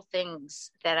little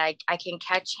things that I can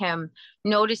catch him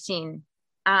noticing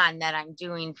on that I'm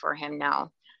doing for him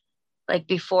now. Like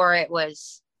before it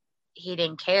was, he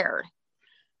didn't care,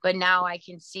 but now I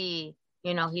can see,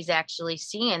 he's actually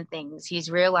seeing things. He's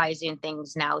realizing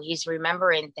things now. He's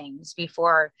remembering things.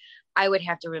 Before I would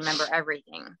have to remember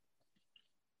everything.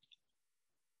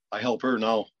 I help her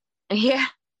now. Yeah.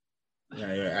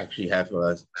 Yeah, you actually have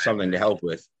something to help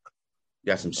with.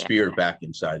 You got some spirit back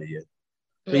inside of you.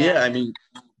 But yeah, I mean,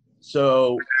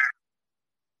 so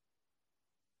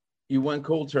you went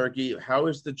cold turkey. How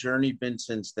has the journey been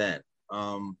since then?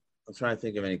 I'm trying to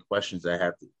think of any questions I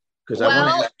have to, because I want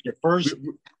to ask the first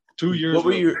 2 years. What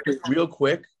were your real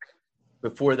quick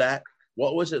before that?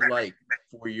 What was it like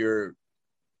for your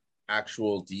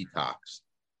actual detox?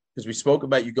 Because we spoke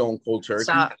about you going cold turkey.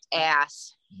 Sucked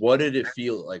ass. What did it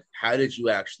feel like? How did you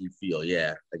actually feel?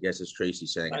 Yeah, I guess it's Tracy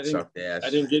saying it sucked ass. I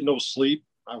didn't get no sleep.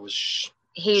 I was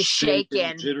he's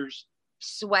shaking, jitters,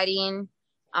 sweating.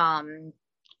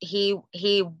 He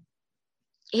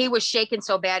was shaking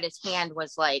so bad his hand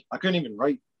was like, I couldn't even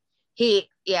write.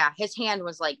 His hand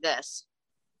was like this.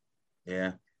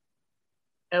 Yeah.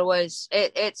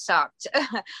 It sucked.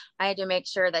 I had to make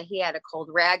sure that he had a cold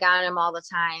rag on him all the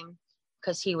time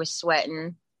because he was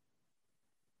sweating.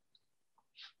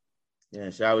 Yeah,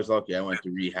 so I was lucky. I went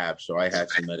to rehab, so I had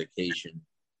some medication.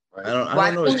 Right. I don't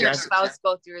know. Watching your spouse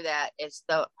go through that is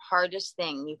the hardest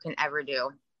thing you can ever do.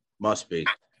 Must be,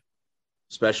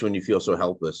 especially when you feel so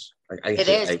helpless. It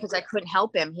is because I couldn't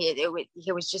help him. He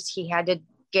had to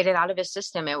get it out of his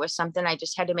system. It was something I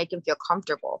just had to make him feel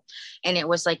comfortable, and it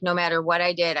was like no matter what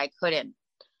I did, I couldn't.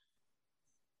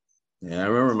 Yeah, I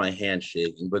remember my hand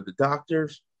shaking, but the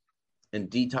doctors and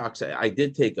detox. I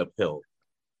did take a pill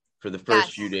for the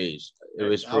first few days. It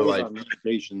was for on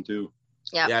medication too.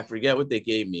 Yeah. Yeah, I forget what they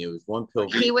gave me. It was one pill.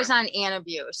 He was on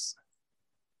Antabuse.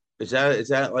 Is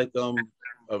that like a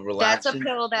relaxant? That's a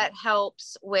pill that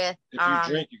helps with if you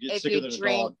drink, you get sicker than a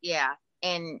dog. Yeah,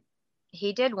 and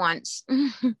he did once.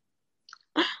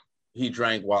 He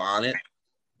drank while on it.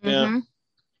 Yeah. Mm-hmm.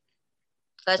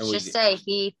 Let's just say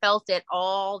he felt it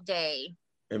all day.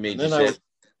 I mean, and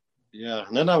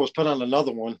then I was put on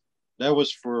another one. That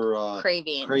was for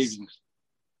cravings.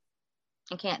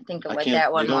 I can't think of what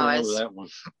that one was. I don't remember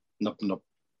that one. Nope.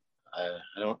 I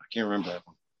can't remember that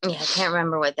one. Yeah, I can't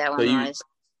remember what that one was.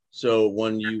 So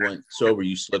when you went sober,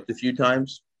 you slipped a few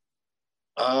times?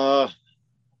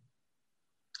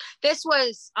 This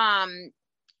was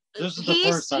this is the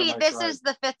first time this is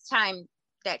the fifth time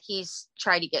that he's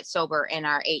tried to get sober in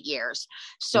our 8 years.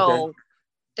 So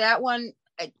that one,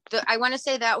 I want to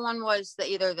say that one was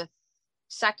either the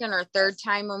second or third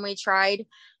time when we tried.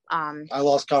 I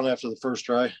lost count after the first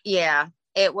try. Yeah,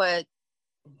 it was.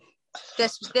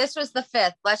 This was the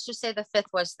fifth. Let's just say the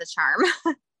fifth was the charm.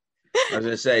 I was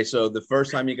gonna say, so the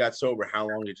first time you got sober, how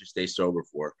long did you stay sober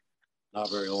for? Not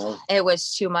very long. It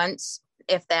was 2 months,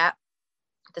 if that.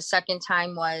 The second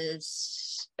time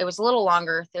was a little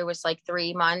longer. There was like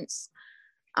 3 months.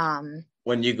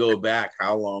 When you go back,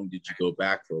 how long did you go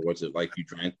back for? Was it like you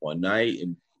drank one night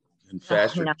and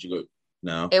confessed, or did you go?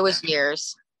 No, it was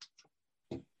years.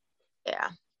 Yeah,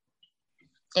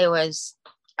 it was.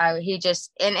 He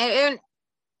just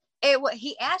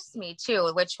he asked me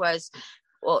too, which was,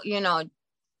 well,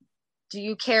 do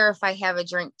you care if I have a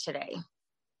drink today?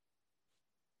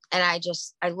 And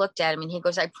I looked at him and he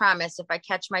goes, I promise if I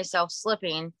catch myself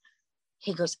slipping,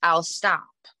 he goes, I'll stop.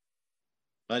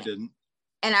 I didn't.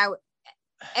 And I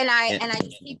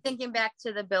keep thinking back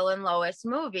to the Bill and Lois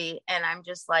movie, and I'm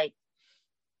just like,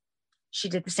 she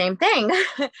did the same thing.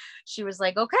 She was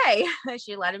like, okay.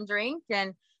 She let him drink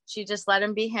and she just let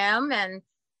him be him. And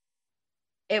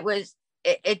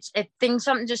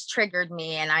something just triggered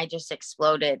me and I just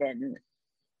exploded and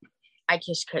I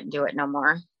just couldn't do it no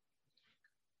more.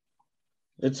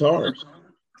 It's hard.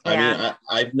 Yeah. I mean,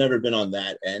 I've never been on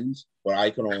that end, but I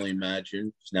can only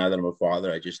imagine, now that I'm a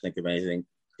father, I just think of anything,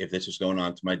 if this was going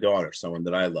on to my daughter, someone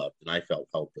that I loved, and I felt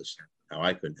helpless, how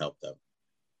I couldn't help them.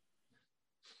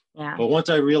 Yeah. But once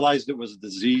I realized it was a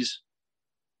disease,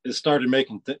 it started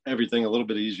making everything a little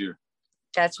bit easier.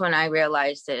 That's when I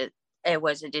realized that it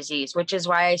was a disease, which is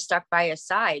why I stuck by his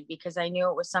side, because I knew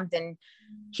it was something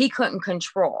he couldn't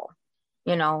control.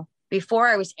 Before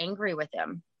I was angry with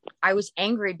him. I was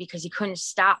angry because he couldn't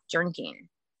stop drinking.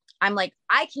 I'm like,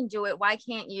 I can do it. Why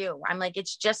can't you? I'm like,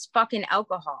 it's just fucking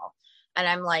alcohol. And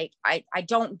I'm like, I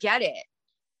don't get it.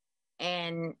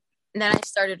 And then I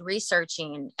started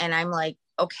researching and I'm like,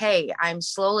 okay, I'm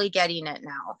slowly getting it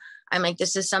now. I'm like,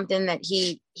 this is something that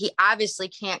he obviously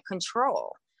can't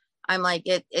control. I'm like,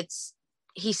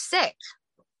 he's sick.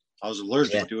 I was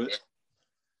allergic to it.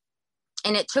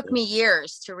 And it took me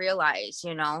years to realize,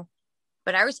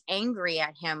 but I was angry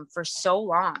at him for so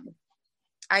long.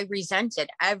 I resented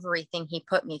everything he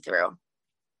put me through.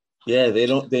 Yeah,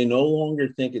 they no longer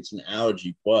think it's an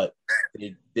allergy, but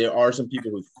there are some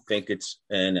people who think it's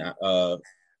a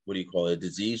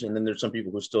disease, and then there's some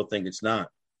people who still think it's not.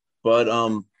 But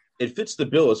it fits the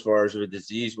bill as far as a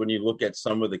disease when you look at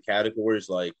some of the categories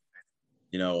like,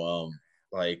 you know,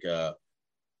 like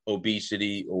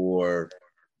obesity or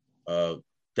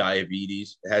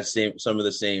diabetes. It has some of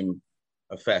the same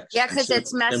effects. Yeah, because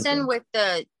it's messing symptoms. with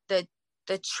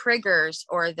the triggers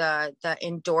or the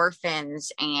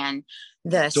endorphins and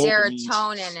the Dopamines.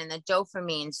 serotonin and the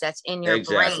dopamines that's in your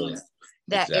Exactly. brain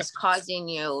that is causing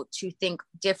you to think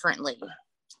differently.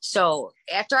 So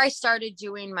after I started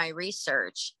doing my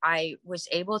research, I was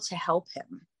able to help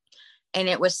him. And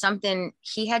it was something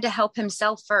he had to help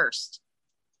himself first.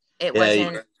 It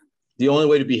wasn't. The only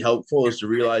way to be helpful is to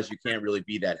realize you can't really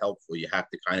be that helpful. You have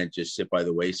to kind of just sit by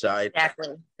the wayside.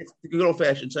 Exactly. It's the good old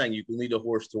fashioned saying, you can lead a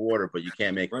horse to water, but you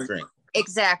can't make it drink.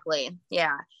 Exactly.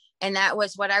 Yeah. And that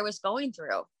was what I was going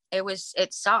through.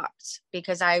 It sucked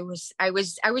because I was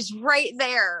right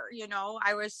there, you know,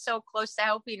 I was so close to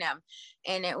helping him,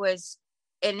 and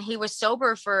he was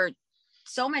sober for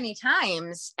so many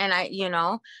times, and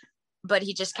but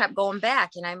he just kept going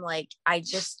back. And I'm like, I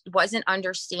just wasn't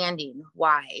understanding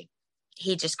why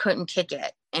he just couldn't kick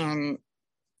it. And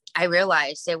I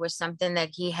realized it was something that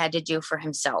he had to do for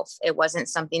himself. It wasn't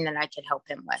something that I could help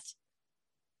him with.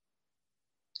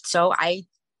 So I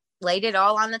laid it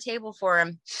all on the table for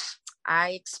him.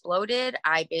 I exploded.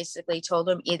 I basically told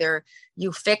him, either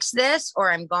you fix this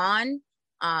or I'm gone.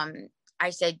 I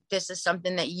said, this is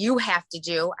something that you have to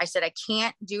do. I said, I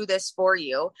can't do this for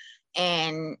you.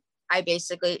 And I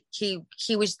basically, he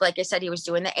was, like I said, he was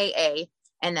doing the AA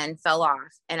and then fell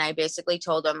off. And I basically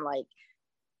told him, like,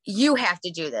 you have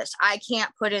to do this. I can't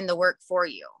put in the work for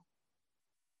you.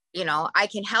 You know, I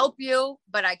can help you,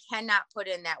 but I cannot put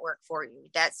in that work for you.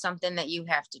 That's something that you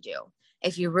have to do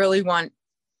if you really want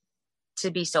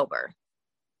to be sober.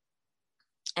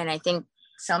 And I think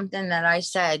something that I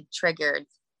said triggered,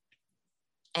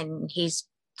 and he's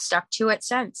stuck to it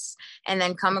since. And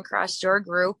then come across your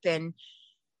group, and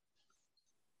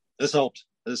this helped.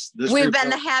 This we've been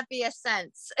the happiest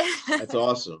since. That's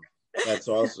awesome. That's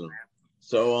awesome.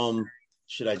 So,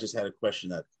 should I just had a question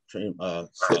that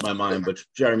slipped my mind, but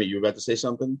Jeremy, you were about to say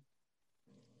something?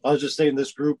 I was just saying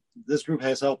this group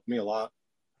has helped me a lot.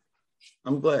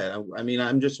 I'm glad. I mean,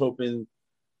 I'm just hoping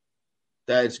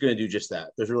that it's going to do just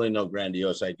that. There's really no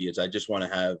grandiose ideas. I just want to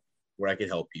have where I can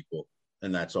help people,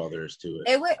 and that's all there is to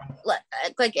it.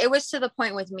 It was to the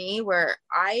point with me where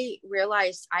I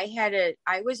realized I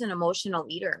was an emotional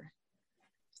eater,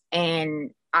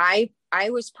 and I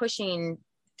was pushing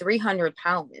 300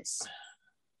 pounds.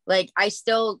 Like, I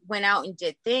still went out and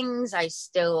did things. I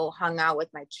still hung out with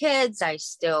my kids. I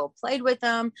still played with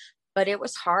them, but it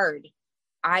was hard.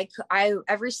 I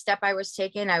every step I was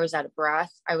taking, I was out of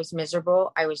breath. I was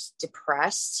miserable. I was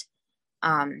depressed.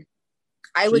 I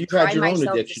would cry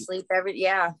myself to sleep I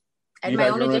had my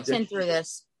own addiction through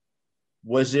this.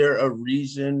 Was there a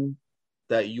reason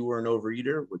that you were an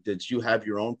overeater? Did you have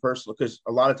your own personal? Because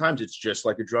a lot of times it's just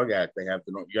like a drug addict.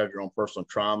 You have your own personal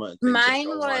trauma and things that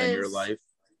go on in your life.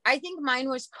 I think mine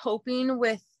was coping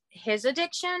with his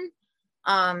addiction.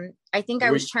 I think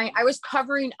I was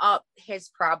covering up his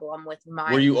problem with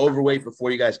mine. Were you overweight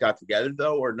before you guys got together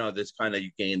though? Or no, this kind of,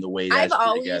 you gained the weight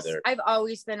together? I've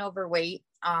always been overweight.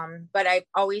 But I've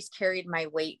always carried my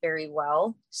weight very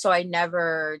well. So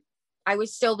I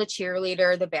was still the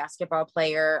cheerleader, the basketball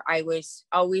player. I was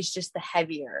always just the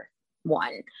heavier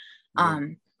one.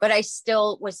 Mm-hmm. But I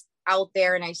still was out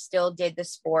there, and I still did the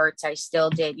sports. I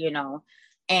still did,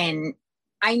 and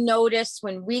I noticed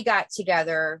when we got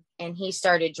together and he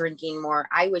started drinking more,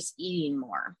 I was eating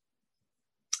more.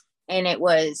 And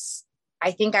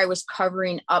I think I was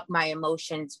covering up my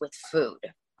emotions with food.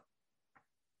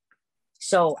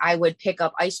 So I would pick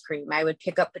up ice cream. I would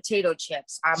pick up potato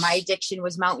chips. My addiction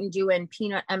was Mountain Dew and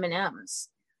peanut M&Ms.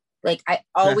 Like, I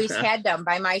always had them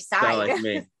by my side. Sound like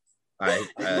me.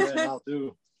 I'll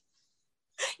do.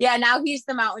 Yeah, now he's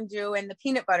the Mountain Dew and the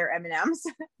peanut butter M&Ms.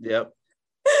 Yep.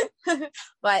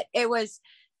 But it was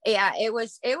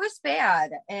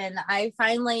bad. And I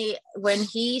finally, when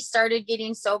he started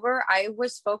getting sober, I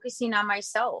was focusing on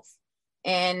myself.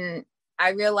 And I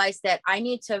realized that I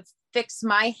need to fix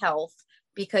my health,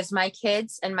 because my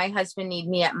kids and my husband need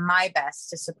me at my best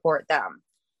to support them.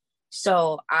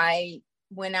 So I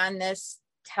went on this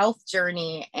health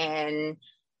journey, and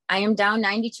I am down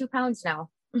 92 pounds now.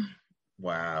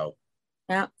 Wow.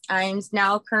 Yeah, I'm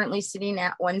now currently sitting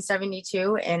at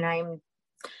 172, and I'm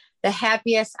the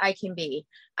happiest I can be.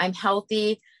 I'm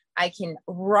healthy. I can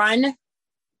run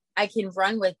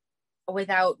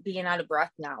without being out of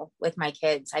breath now with my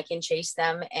kids. I can chase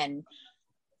them and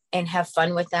have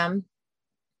fun with them.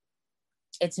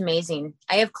 It's amazing.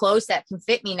 I have clothes that can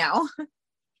fit me now.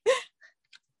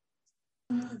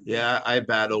 Yeah, I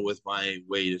battle with my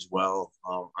weight as well.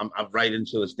 I'm right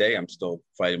into this day. I'm still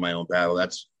fighting my own battle.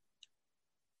 That's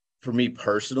for me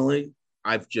personally.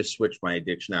 I've just switched my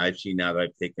addiction. I've seen now that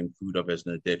I've taken food up as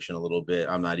an addiction a little bit.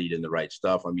 I'm not eating the right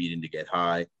stuff. I'm eating to get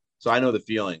high. So I know the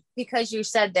feeling. Because you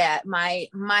said that, my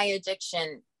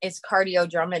addiction is cardio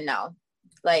drumming now.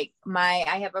 Like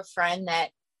I have a friend that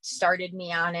started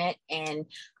me on it, and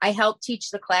I help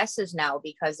teach the classes now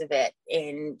because of it.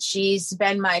 And she's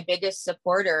been my biggest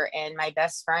supporter and my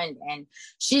best friend. And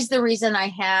she's the reason I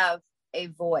have a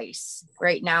voice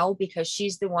right now, because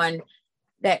she's the one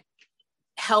that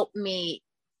helped me.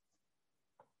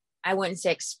 I wouldn't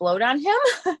say explode on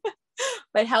him,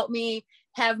 but help me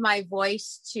have my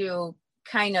voice to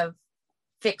kind of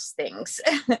fix things.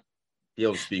 Be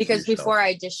able to speak because before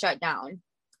I just shut down.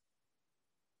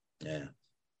 Yeah.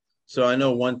 So I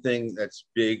know one thing that's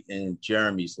big in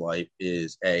Jeremy's life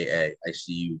is AA. I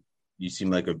see you seem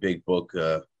like a big book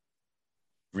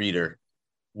reader.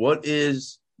 What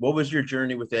was your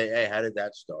journey with AA? How did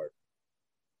that start?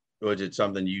 Or was it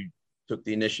something you took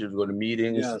the initiative to go to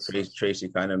meetings? Yes. Tracy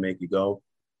kind of make you go?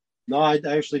 No, I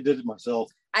actually did it myself.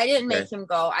 I didn't make him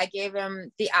go. I gave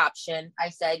him the option. I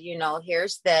said,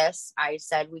 here's this. I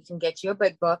said, we can get you a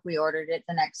big book. We ordered it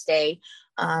the next day.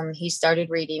 He started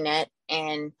reading it,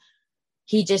 and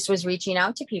he just was reaching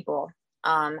out to people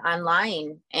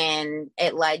online, and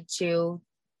it led to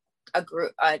a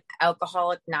group, an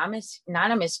Alcoholics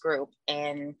Anonymous group.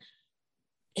 And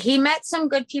he met some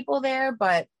good people there,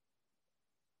 but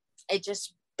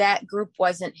that group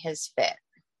wasn't his fit.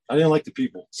 I didn't like the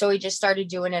people. So he just started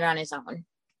doing it on his own.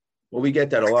 Well, we get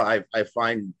that a lot. I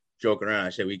find, joking around, I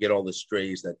say we get all the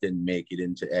strays that didn't make it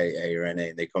into AA or NA,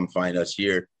 and they come find us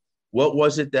here. What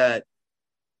was it that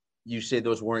you say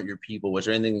those weren't your people? Was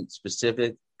there anything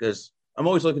specific? Because I'm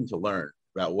always looking to learn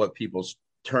about what people's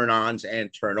turn-ons and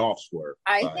turn-offs were.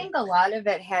 I think a lot of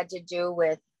it had to do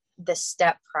with the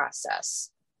step process.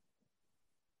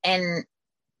 And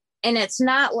it's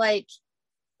not like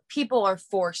people are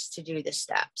forced to do the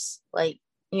steps. Like,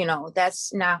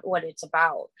 that's not what it's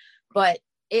about. But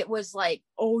it was like,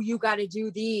 oh, you got to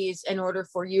do these in order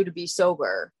for you to be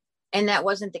sober. And that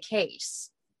wasn't the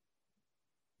case.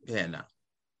 Yeah, no.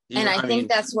 And I think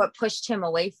that's what pushed him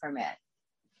away from it.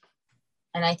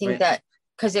 And I think that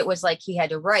because it was like he had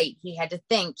to write, he had to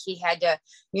think, he had to,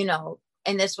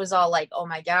 and this was all like, oh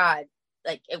my God,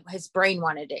 like his brain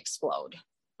wanted to explode.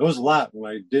 It was a lot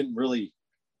when I didn't really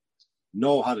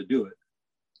know how to do it.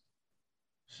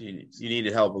 You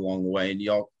needed help along the way. And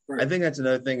I think that's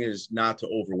another thing, is not to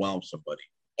overwhelm somebody.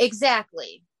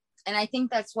 Exactly. And I think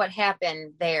that's what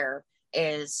happened there,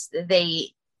 is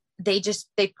they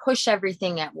push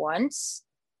everything at once,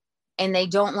 and they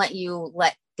don't let you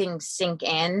let things sink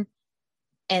in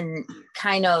and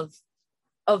kind of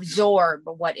absorb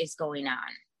what is going on.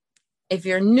 If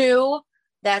you're new,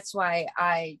 that's why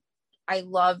I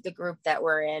love the group that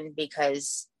we're in,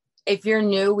 because if you're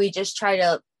new, we just try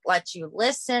to let you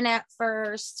listen at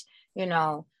first.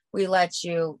 We let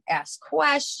you ask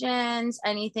questions,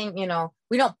 anything,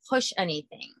 we don't push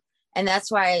anything. And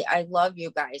that's why I love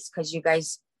you guys, because you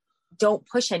guys don't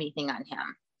push anything on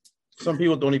him. Some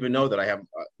people don't even know that I have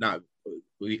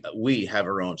we have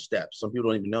our own steps. Some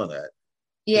people don't even know that.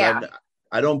 Yeah.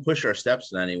 I don't push our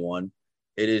steps on anyone.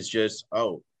 It is just,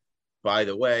 oh, by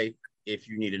the way, if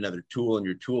you need another tool in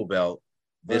your tool belt,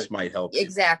 this might help you.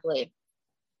 Exactly.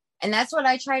 And that's what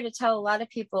I try to tell a lot of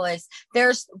people, is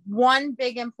there's one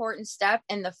big important step,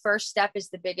 and the first step is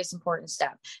the biggest important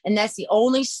step. And that's the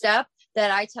only step that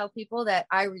I tell people that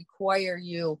I require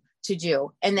you to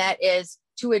do. And that is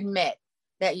to admit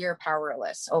that you're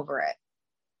powerless over it.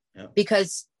 Yeah.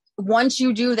 Because once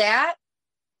you do that,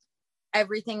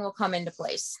 everything will come into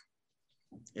place.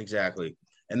 Exactly.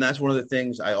 And that's one of the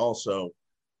things I also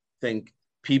think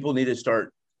people need to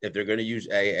start, if they're going to use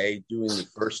AA, doing the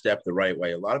first step the right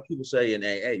way. A lot of people say in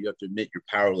AA, you have to admit you're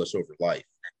powerless over life.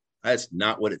 That's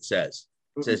not what it says.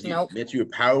 It says you admit you're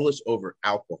powerless over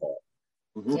alcohol.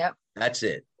 Mm-hmm. Yep. That's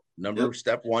it.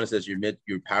 Step one says you admit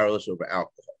you're powerless over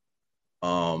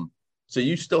alcohol. So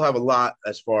you still have a lot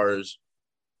as far as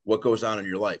what goes on in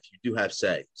your life. You do have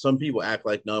say. Some people act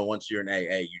like, no, once you're in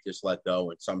AA, you just let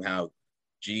go, and somehow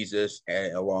Jesus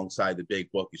alongside the big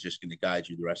book is just going to guide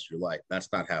you the rest of your life. That's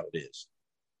not how it is.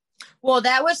 Well,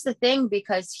 that was the thing,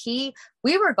 because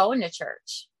we were going to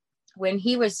church when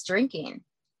he was drinking,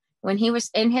 when he was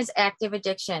in his active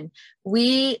addiction.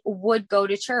 We would go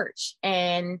to church,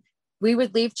 and we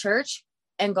would leave church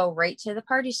and go right to the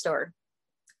party store.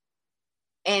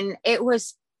 And it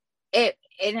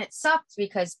sucked,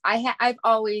 because I've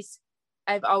always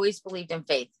I've always believed in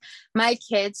faith. My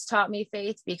kids taught me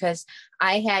faith because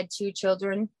I had 2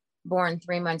 children born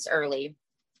 3 months early.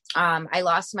 I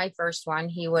lost my first one.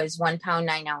 He was 1 pound,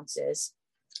 9 ounces.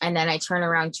 And then I turned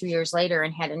around 2 years later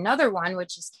and had another one,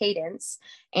 which is Cadence.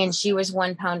 And she was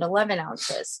 1 pound, 11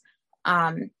 ounces.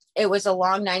 It was a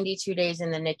long 92 days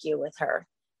in the NICU with her.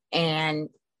 And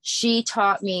she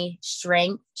taught me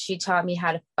strength. She taught me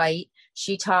how to fight.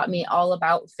 She taught me all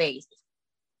about faith.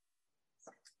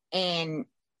 And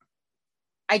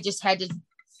I just had to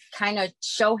kind of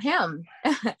show him,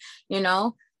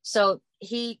 so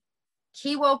he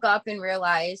woke up and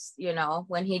realized,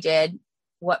 when he did,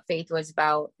 what faith was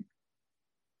about.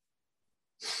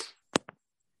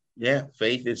 Yeah.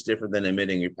 Faith is different than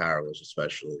admitting you're powerless,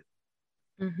 especially.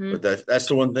 Mm-hmm. But that's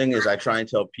the one thing is I try and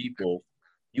tell people,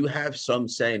 you have some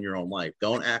say in your own life.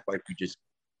 Don't act like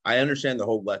I understand the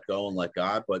whole let go and let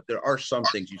God, but there are some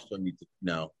things you still need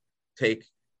to take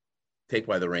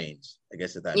by the reins, I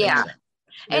guess, if that makes sense.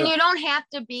 And you don't have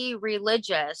to be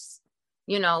religious,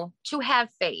 to have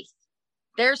faith.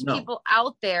 There's people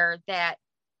out there that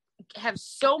have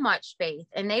so much faith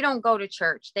and they don't go to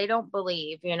church. They don't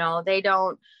believe, they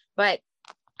don't, but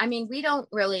I mean, we don't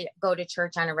really go to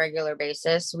church on a regular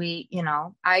basis. We,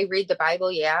 I read the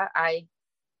Bible. Yeah. I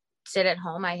sit at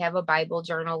home. I have a Bible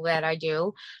journal that I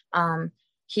do.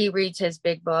 He reads his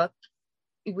big book.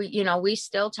 We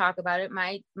still talk about it.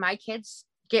 My kids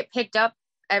get picked up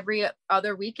every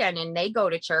other weekend and they go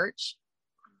to church.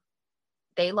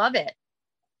 They love it.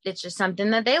 It's just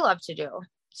something that they love to do.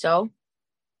 So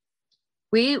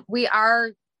we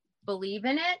are believe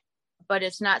in it, but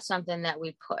it's not something that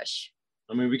we push.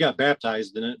 I mean, we got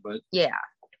baptized in it, but yeah,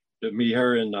 me,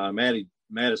 her, and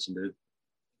Madison did.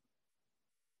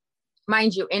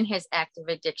 Mind you, in his active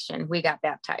addiction, we got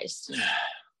baptized.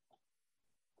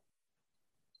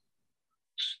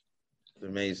 It's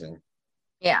amazing.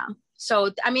 Yeah.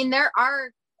 So, I mean, there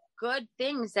are good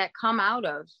things that come out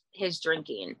of his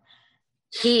drinking.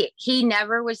 He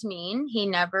never was mean.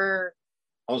 I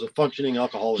was a functioning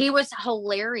alcoholic. He was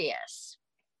hilarious.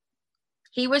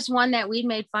 He was one that we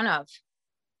made fun of.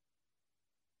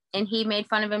 And he made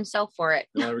fun of himself for it.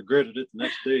 And I regretted it the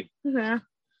next day. Yeah.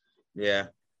 Yeah.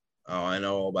 Oh, I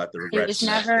know all about the regrets the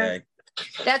next day.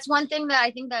 That's one thing that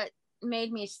I think that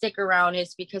made me stick around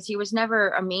is because he was never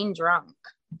a mean drunk.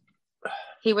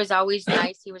 He was always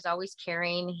nice. He was always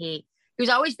caring. He was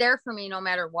always there for me no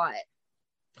matter what.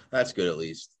 That's good, at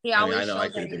least. He always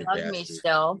showed that he loved me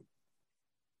still.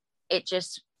 I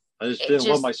just didn't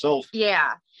love myself.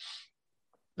 Yeah.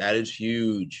 That is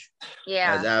huge.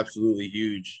 Yeah. That's absolutely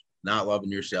huge. Not loving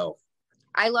yourself.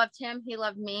 I loved him. He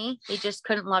loved me. He just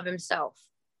couldn't love himself.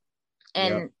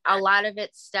 And a lot of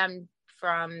it stemmed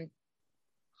from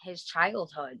his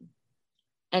childhood.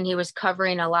 And he was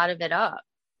covering a lot of it up.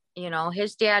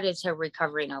 His dad is a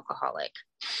recovering alcoholic.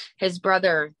 His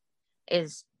brother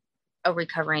is a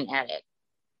recovering addict.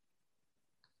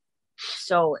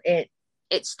 So it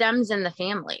stems in the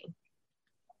family.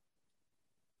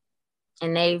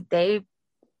 And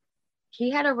he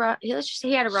had a rough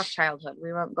childhood.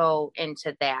 We won't go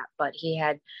into that, but he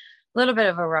had a little bit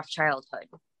of a rough childhood.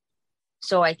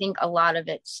 So I think a lot of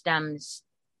it stems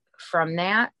from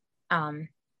that.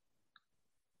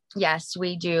 Yes,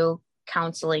 we do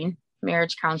counseling,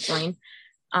 marriage counseling.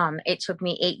 It took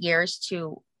me 8 years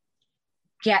to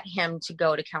get him to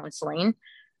go to counseling,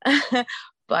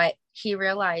 but he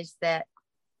realized that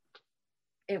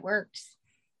it works.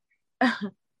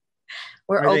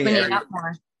 We're opening up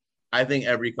more. I think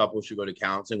every couple should go to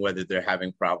counseling, whether they're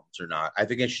having problems or not. I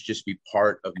think it should just be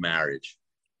part of marriage.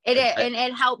 And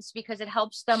it helps because it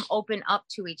helps them open up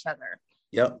to each other.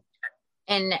 Yep.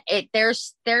 And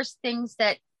there's things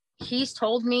that he's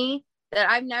told me that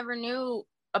I've never knew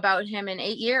about him in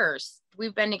 8 years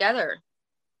we've been together.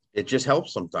 It just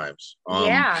helps sometimes.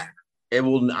 Yeah.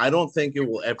 I don't think it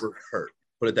will ever hurt.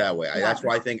 Put it that way. No. That's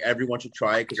why I think everyone should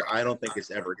try it, because I don't think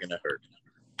it's ever going to hurt.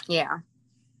 Yeah.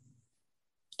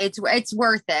 It's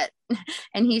worth it.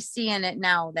 And he's seeing it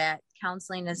now that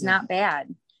counseling is not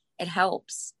bad. It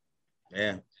helps.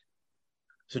 Yeah.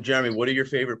 So Jeremy, what are your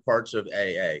favorite parts of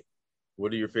AA?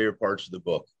 What are your favorite parts of the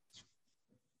book?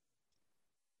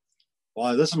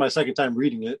 Well, this is my second time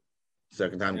reading it.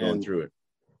 Second time going through it.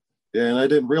 Yeah, and I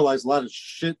didn't realize a lot of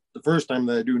shit the first time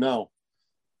that I do now.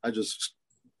 I just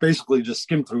basically just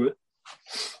skimmed through it.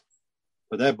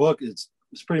 But that book, it's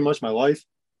pretty much my life.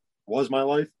 Was my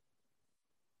life.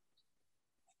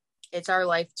 It's our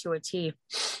life to a T.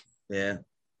 Yeah.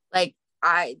 Like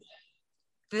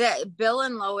Bill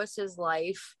and Lois's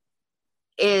life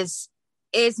is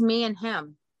me and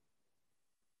him.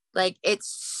 Like, it's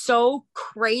so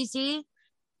crazy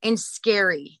and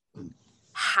scary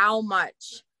how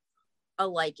much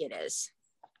alike it is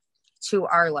to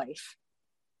our life.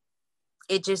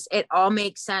 It all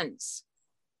makes sense.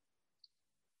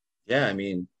 Yeah, I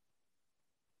mean,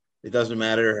 it doesn't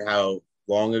matter how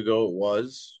long ago it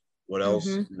was, what else,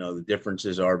 the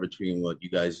differences are between what you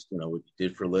guys, what you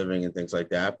did for a living and things like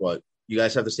that. But you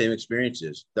guys have the same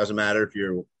experiences. Doesn't matter if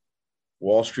you're a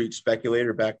Wall Street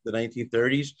speculator back in the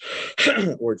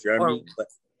 1930s or Jeremy.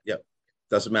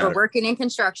 Doesn't matter. We're working in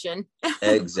construction.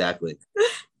 Exactly.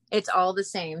 It's all the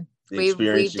same.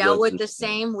 We've dealt with the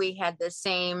same. We had the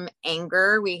same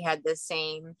anger. We had the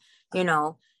same,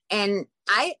 and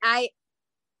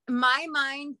my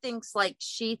mind thinks like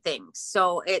she thinks.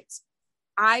 So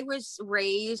I was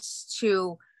raised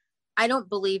I don't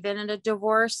believe in a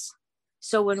divorce.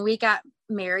 So when we got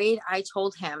married, I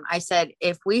told him, I said,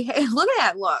 look at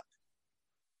that look.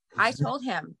 I told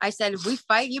him, I said, if we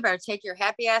fight, you better take your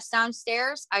happy ass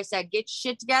downstairs. I said, get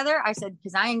shit together. I said,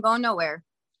 because I ain't going nowhere.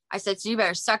 I said, so you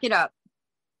better suck it up.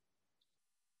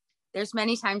 There's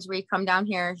many times where he come down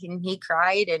here and he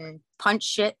cried and punched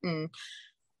shit and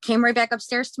came right back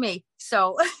upstairs to me.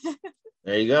 So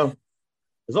there you go.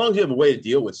 As long as you have a way to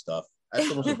deal with stuff, that's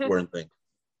the most important thing.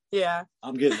 Yeah.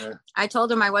 I'm getting there. I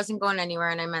told him I wasn't going anywhere,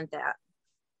 and I meant that.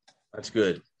 That's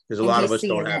good. Because a lot of us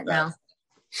don't have that. Now.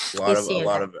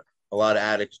 A lot of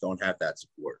addicts don't have that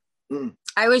support.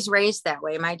 I was raised that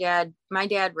way. My dad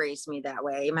raised me that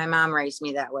way. My mom raised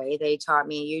me that way. They taught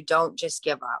me you don't just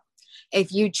give up.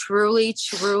 If you truly,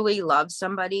 truly love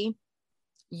somebody,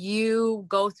 you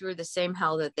go through the same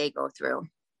hell that they go through.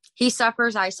 He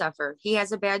suffers, I suffer. He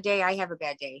has a bad day, I have a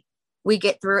bad day. We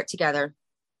get through it together.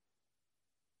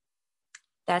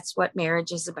 That's what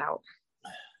marriage is about.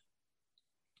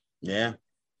 Yeah.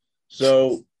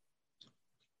 So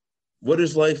what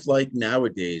is life like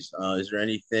nowadays? Is there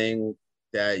anything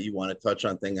that you want to touch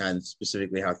on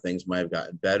specifically how things might have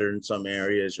gotten better in some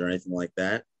areas or anything like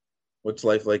that? What's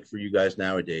life like for you guys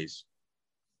nowadays?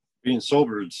 Being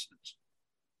sober, it's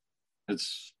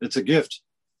a gift.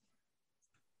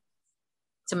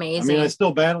 It's amazing. I mean, I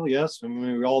still battle, yes. I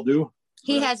mean, we all do.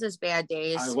 He has his bad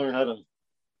days. I learned how to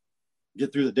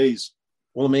get through the days.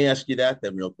 Well, let me ask you that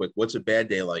then real quick. What's a bad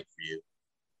day like for you?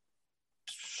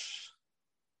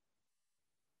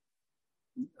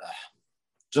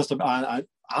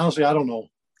 Honestly, I don't know.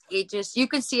 You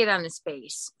can see it on his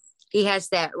face. He has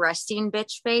that resting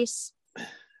bitch face.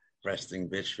 Resting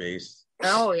bitch face.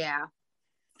 Oh yeah.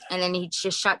 And then he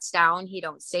just shuts down. He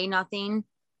don't say nothing.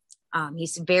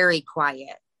 He's very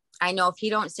quiet. I know if he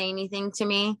don't say anything to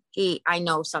me, I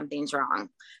know something's wrong.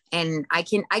 And I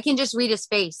can just read his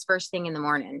face first thing in the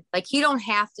morning. Like he don't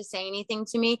have to say anything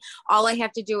to me. All I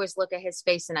have to do is look at his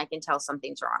face and I can tell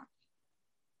something's wrong.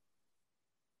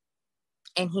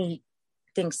 And he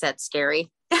thinks that's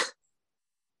scary.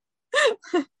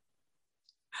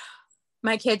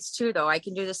 My kids too, though. I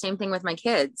can do the same thing with my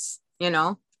kids.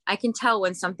 I can tell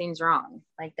when something's wrong.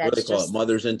 Like that's what do they call it?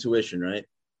 Mother's intuition, right?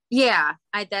 Yeah.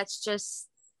 That's just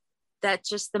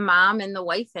the mom and the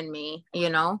wife in me.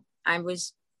 I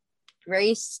was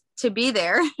raised to be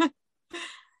there.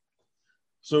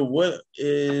 So what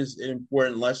is an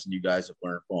important lesson you guys have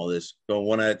learned from all this? Go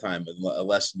one at a time, a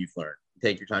lesson you've learned.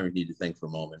 Take your time. You need to think for a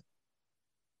moment.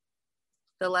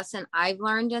 The lesson I've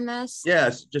learned in this?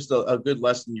 Yes, just a good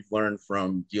lesson you've learned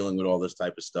from dealing with all this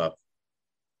type of stuff.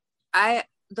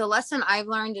 The lesson I've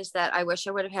learned is that I wish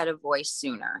I would have had a voice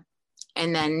sooner.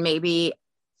 And then maybe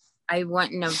we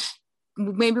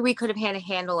could have had a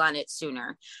handle on it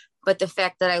sooner. But the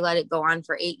fact that I let it go on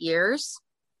for 8 years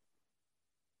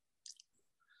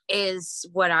is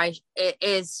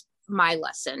my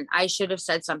lesson. I should have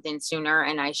said something sooner,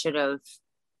 and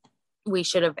we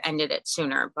should have ended it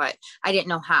sooner, but I didn't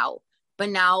know how. But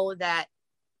now that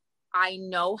I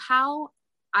know how,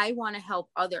 I want to help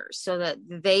others so that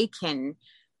they can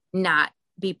not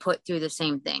be put through the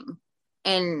same thing.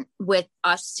 And with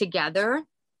us together,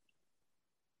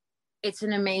 it's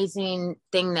an amazing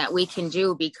thing that we can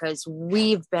do because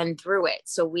we've been through it,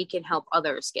 so we can help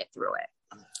others get through it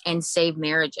and save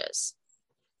marriages.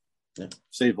 Yeah.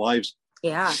 Save lives.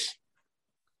 Yeah.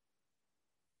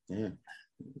 Yeah.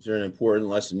 Is there an important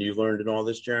lesson you've learned in all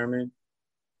this, Jeremy?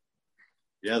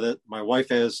 Yeah, that my wife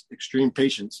has extreme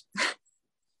patience.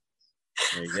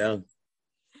 There you go.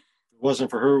 If it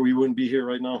wasn't for her, we wouldn't be here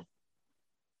right now.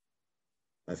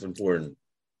 That's important.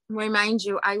 Remind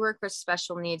you, I work with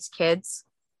special needs kids.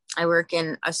 I work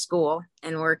in a school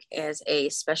and work as a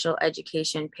special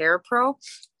education parapro.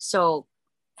 So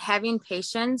having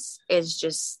patience is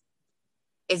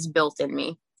built in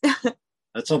me.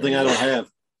 That's something I don't have.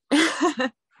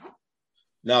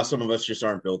 No, some of us just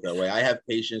aren't built that way. I have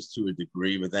patience to a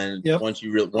degree, but then Yep. once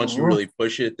you really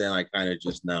push it, then I kind of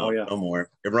just no more.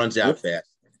 It runs out fast.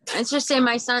 Let's just say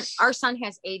our son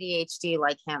has ADHD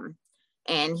like him,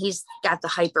 and he's got the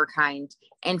hyper kind.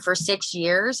 And for 6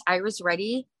 years, I was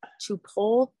ready to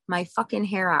pull my fucking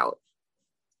hair out,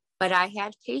 but I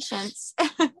had patience.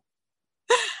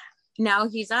 Now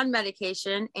he's on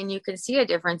medication, and you can see a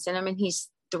difference in him, and he's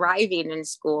thriving in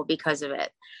school because of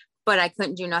it. But I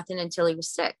couldn't do nothing until he was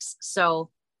 6. So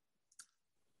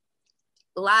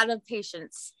a lot of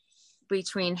patience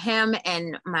between him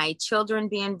and my children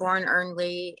being born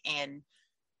early. And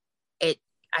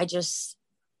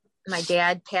my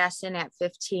dad passing at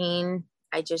 15.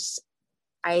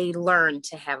 I learned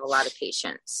to have a lot of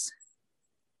patience.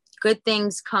 Good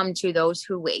things come to those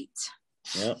who wait.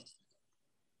 Yeah.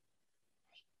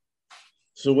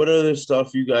 So what other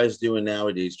stuff you guys doing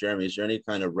nowadays, Jeremy? Is there any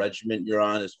kind of regimen you're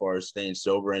on as far as staying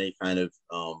sober? Any kind of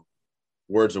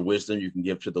words of wisdom you can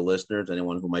give to the listeners,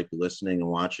 anyone who might be listening and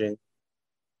watching?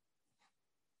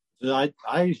 I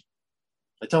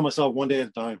tell myself one day at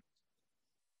a time.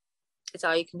 It's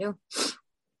all you can do.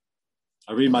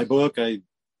 I read my book. I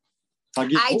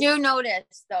do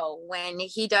notice though, when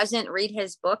he doesn't read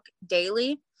his book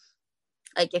daily,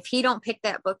 like if he don't pick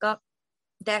that book up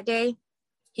that day,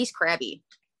 he's crabby.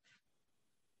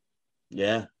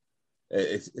 Yeah.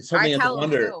 It's something I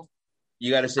wonder.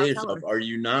 You got to say to yourself, are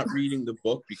you not reading the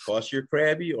book because you're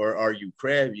crabby, or are you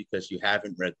crabby because you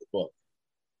haven't read the book?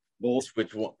 Both.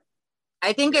 Which one?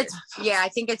 I think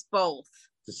it's both.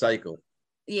 The cycle.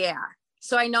 Yeah.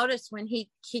 So I noticed when he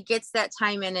gets that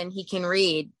time in and he can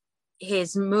read,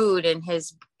 his mood and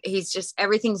he's just,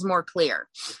 everything's more clear.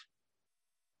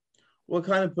 Well, it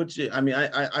kind of puts you, I mean,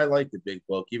 I like the big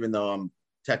book, even though I'm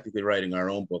technically writing our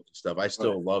own book and stuff. I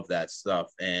still love that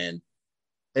stuff. And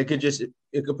it could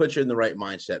put you in the right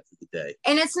mindset for the day.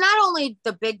 And it's not only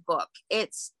the big book,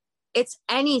 it's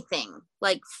anything.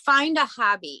 Like, find a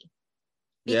hobby.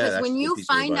 Because when you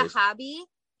find a hobby,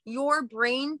 your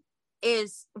brain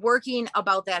is working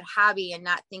about that hobby and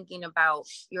not thinking about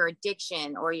your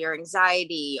addiction or your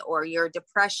anxiety or your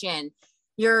depression.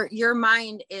 Your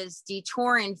mind is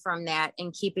detouring from that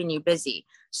and keeping you busy.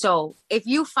 So if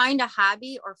you find a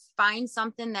hobby or find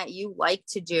something that you like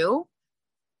to do,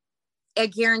 I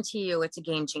guarantee you it's a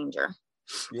game changer.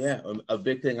 Yeah. A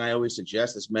big thing I always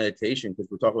suggest is meditation, because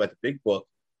we're talking about the big book.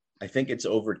 I think it's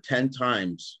over 10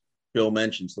 times Bill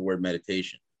mentions the word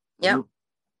meditation. Yep.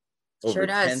 Over sure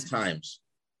does. 10 times.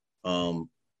 So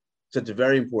it's a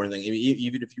very important thing.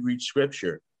 Even if you read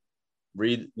scripture,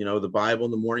 read, the Bible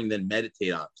in the morning, then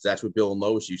meditate on it. Because that's what Bill and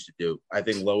Lois used to do. I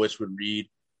think Lois would read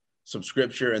some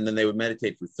scripture and then they would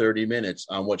meditate for 30 minutes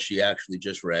on what she actually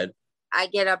just read. I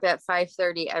get up at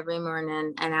 5:30 every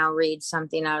morning and I'll read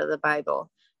something out of the Bible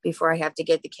before I have to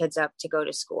get the kids up to go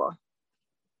to school.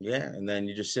 Yeah. And then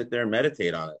you just sit there and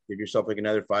meditate on it. Give yourself like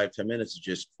another 5-10 minutes to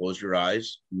just close your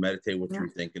eyes, meditate what you were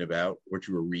thinking about, what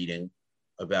you were reading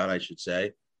about, I should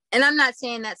say. And I'm not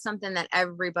saying that's something that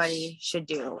everybody should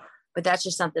do, but that's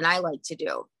just something I like to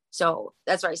do. So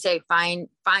that's why I say find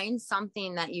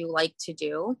something that you like to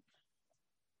do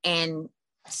and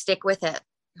stick with it.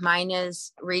 Mine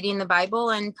is reading the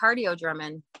Bible and cardio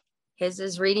drumming. His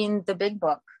is reading the big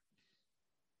book.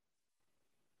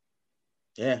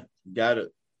 Yeah, got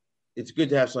it. It's good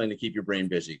to have something to keep your brain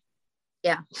busy.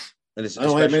 Yeah. And it's I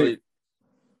don't have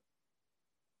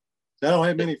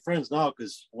many friends now,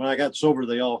 because when I got sober,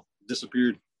 they all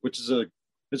disappeared, which is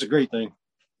it's a great thing.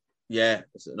 Yeah,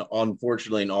 it's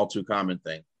unfortunately an all too common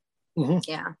thing. Mm-hmm.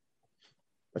 Yeah.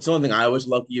 That's the only thing I was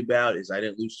lucky about is I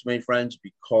didn't lose too many friends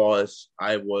because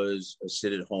I was a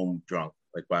sit-at-home drunk,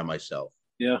 like by myself.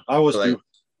 Yeah, I was too.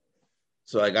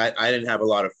 So I didn't have a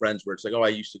lot of friends where it's like, oh, I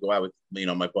used to go out with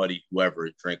my buddy, whoever,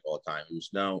 drink all the time. It was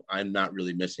no, I'm not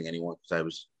really missing anyone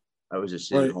because I was just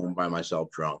sitting home by myself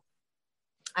drunk.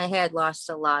 I had lost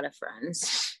a lot of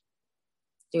friends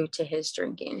due to his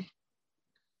drinking.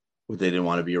 Well, they didn't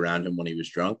want to be around him when he was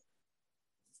drunk?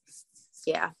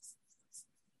 Yeah.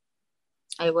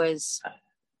 It was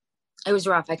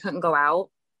rough. I couldn't go out.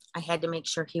 I had to make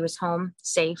sure he was home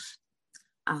safe.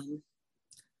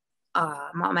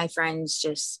 My friends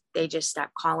just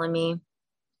stopped calling me.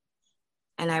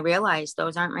 And I realized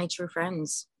those aren't my true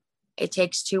friends. It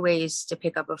takes 2 ways to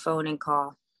pick up a phone and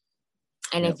call.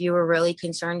 And if you were really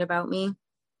concerned about me,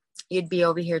 you'd be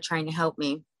over here trying to help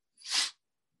me.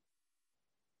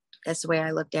 That's the way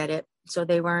I looked at it. So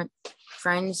they weren't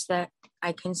friends that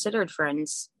I considered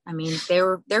friends. I mean,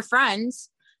 they're friends.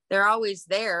 They're always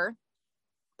there,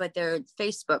 but they're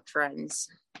Facebook friends.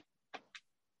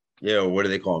 Yeah, what do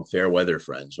they call them? Fair weather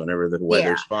friends. Whenever the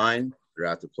weather's fine, they're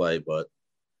out to play. But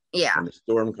Yeah. When the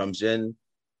storm comes in,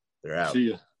 they're out. See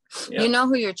ya. You know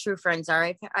who your true friends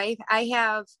are. I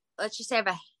have, let's just say I have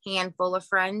a handful of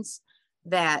friends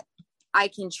that I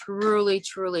can truly,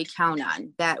 truly count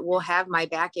on that will have my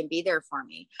back and be there for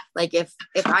me. Like if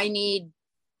I need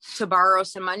to borrow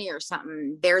some money or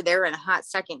something, they're there in a hot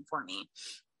second for me.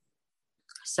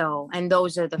 So, and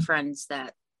those are the friends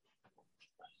that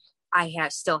I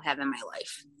still have in my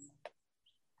life.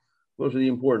 Those are the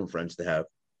important friends to have.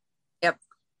 Yep.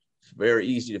 It's very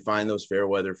easy to find those fair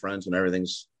weather friends when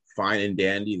everything's fine and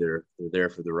dandy. They're there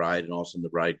for the ride, and all of a sudden the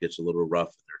ride gets a little rough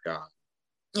and they're gone.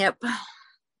 Yep.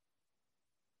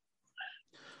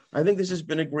 I think this has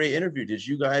been a great interview. Did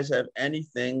you guys have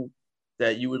anything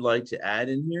that you would like to add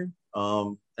in here?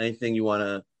 Anything you want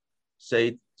to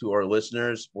say to our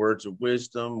listeners? Words of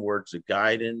wisdom, words of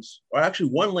guidance? Or actually,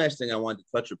 one last thing I wanted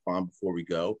to touch upon before we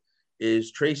go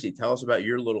is, Tracy, tell us about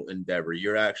your little endeavor.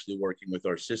 You're actually working with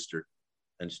our sister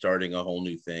and starting a whole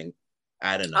new thing,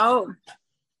 Adanon. Oh,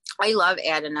 I love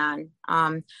Adanon.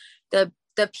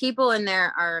 The people in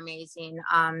there are amazing.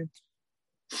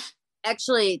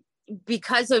 Actually,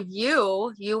 because of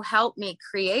you helped me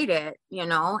create it,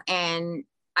 and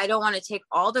I don't want to take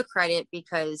all the credit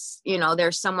because,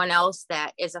 there's someone else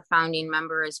that is a founding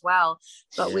member as well.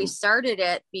 But we started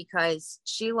it because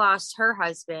she lost her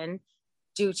husband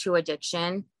due to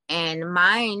addiction, and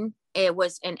mine, it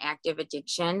was an active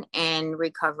addiction and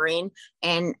recovering,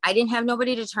 and I didn't have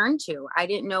nobody to turn to. I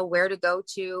didn't know where to go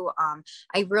to.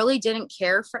 I really didn't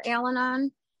care for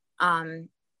Al-Anon.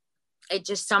 It's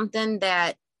just something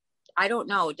that, I don't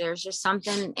know. There's just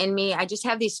something in me. I just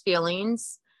have these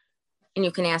feelings, and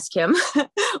you can ask him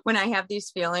when I have these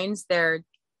feelings,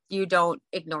 you don't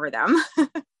ignore them.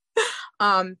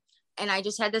 And I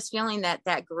just had this feeling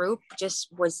that group just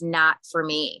was not for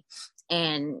me.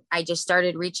 And I just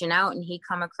started reaching out, and he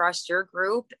come across your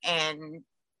group, and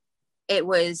it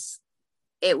was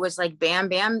like, bam,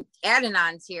 bam,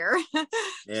 Adanon's here.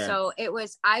 Yeah. So it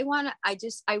was, I want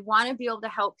to be able to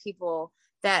help people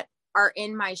that are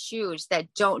in my shoes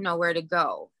that don't know where to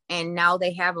go. And now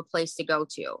they have a place to go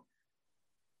to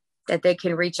that they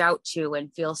can reach out to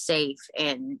and feel safe,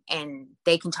 and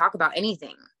they can talk about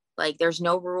anything. Like there's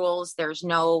no rules. There's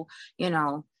no,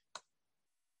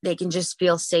 they can just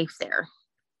feel safe there.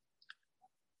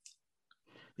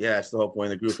 Yeah, that's the whole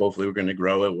point of the group. Hopefully we're going to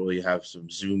grow it. We'll have some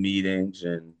Zoom meetings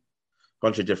and a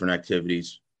bunch of different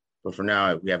activities. But for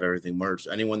now, we have everything merged.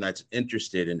 Anyone that's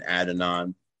interested in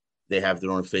Adanon, they have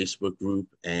their own Facebook group,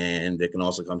 and they can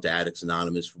also come to Addicts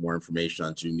Anonymous for more information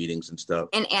on Zoom meetings and stuff.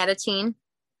 And add a teen.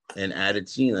 And add a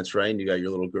teen, that's right. And you got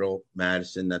your little girl,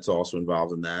 Madison, that's also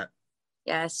involved in that.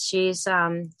 Yes, she's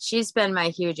been my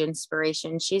huge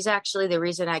inspiration. She's actually the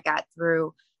reason I got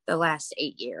through the last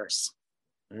 8 years.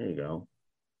 There you go.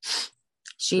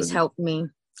 She's helped me.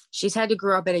 She's had to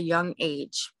grow up at a young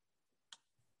age.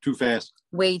 Too fast.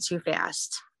 Way too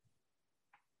fast.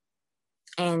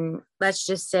 And let's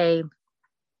just say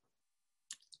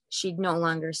she no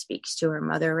longer speaks to her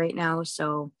mother right now.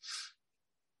 So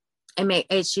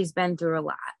she's been through a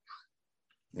lot.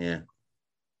 Yeah.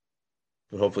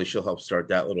 But hopefully she'll help start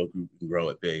that little group and grow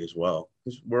it big as well.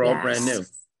 Because we're all brand new.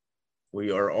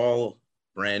 We are all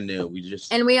brand new.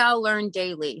 And we all learn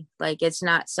daily. Like it's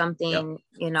not something,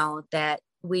 that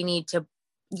we need to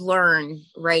learn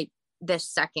right this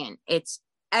second. It's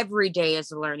every day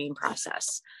is a learning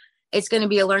process. It's going to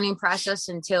be a learning process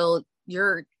until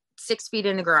you're 6 feet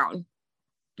in the ground.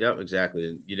 Yep,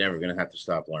 exactly. You're never going to have to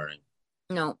stop learning.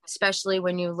 No, especially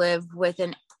when you live with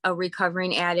a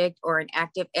recovering addict or an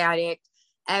active addict.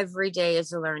 Every day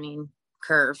is a learning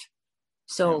curve.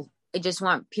 So I just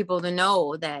want people to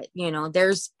know that,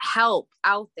 there's help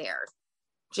out there.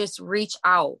 Just reach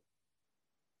out.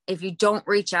 If you don't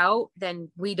reach out,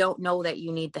 then we don't know that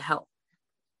you need the help.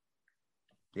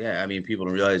 Yeah, I mean, people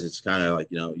don't realize it's kind of like,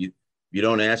 you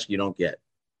don't ask, you don't get.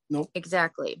 Nope.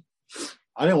 Exactly.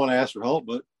 I didn't want to ask for help,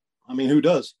 but I mean, who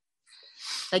does?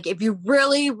 Like if you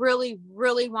really, really,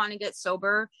 really want to get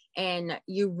sober and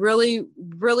you really,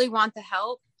 really want the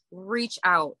help, reach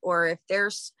out. Or if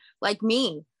there's like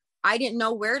me, I didn't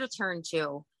know where to turn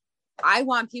to. I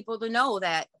want people to know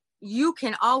that you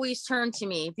can always turn to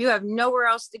me. If you have nowhere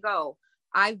else to go,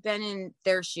 I've been in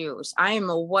their shoes. I am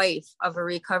a wife of a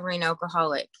recovering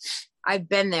alcoholic. I've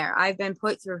been there. I've been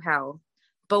put through hell,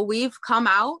 but we've come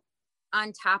out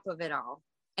on top of it all.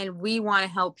 And we want to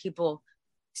help people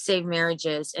save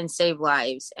marriages and save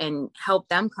lives and help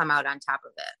them come out on top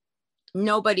of it.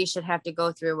 Nobody should have to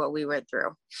go through what we went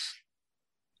through.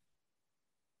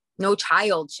 No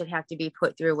child should have to be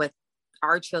put through what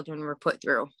our children were put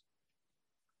through.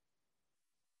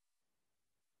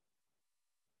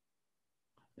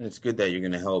 And it's good that you're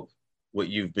going to help what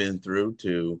you've been through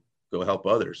to go help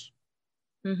others.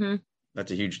 Mm-hmm. That's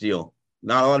a huge deal.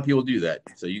 Not a lot of people do that.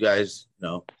 So you guys,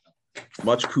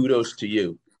 much kudos to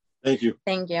you. Thank you.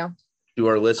 Thank you. To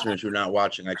our listeners who are not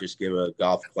watching, I just give a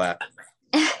golf clap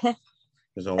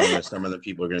because I know some of the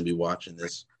people are going to be watching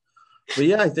this. But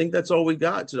yeah, I think that's all we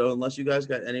got. So unless you guys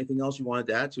got anything else you wanted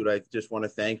to add to it, I just want to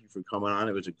thank you for coming on.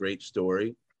 It was a great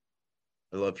story.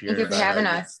 I love hearing Thank you for having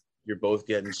us. You're both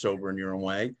getting sober in your own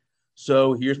way.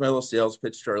 So here's my little sales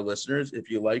pitch to our listeners. If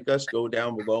you like us, go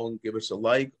down below and give us a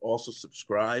like. Also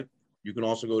subscribe. You can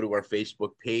also go to our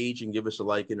Facebook page and give us a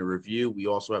like and a review. We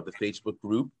also have the Facebook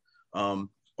group.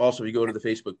 Also, if you go to the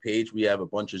Facebook page, we have a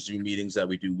bunch of Zoom meetings that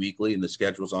we do weekly, and the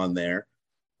schedule's on there.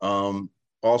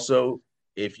 Also,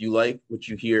 if you like what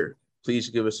you hear, please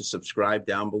give us a subscribe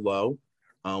down below.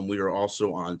 We are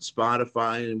also on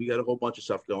Spotify, and we got a whole bunch of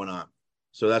stuff going on.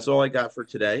 So that's all I got for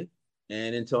today.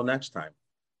 And until next time.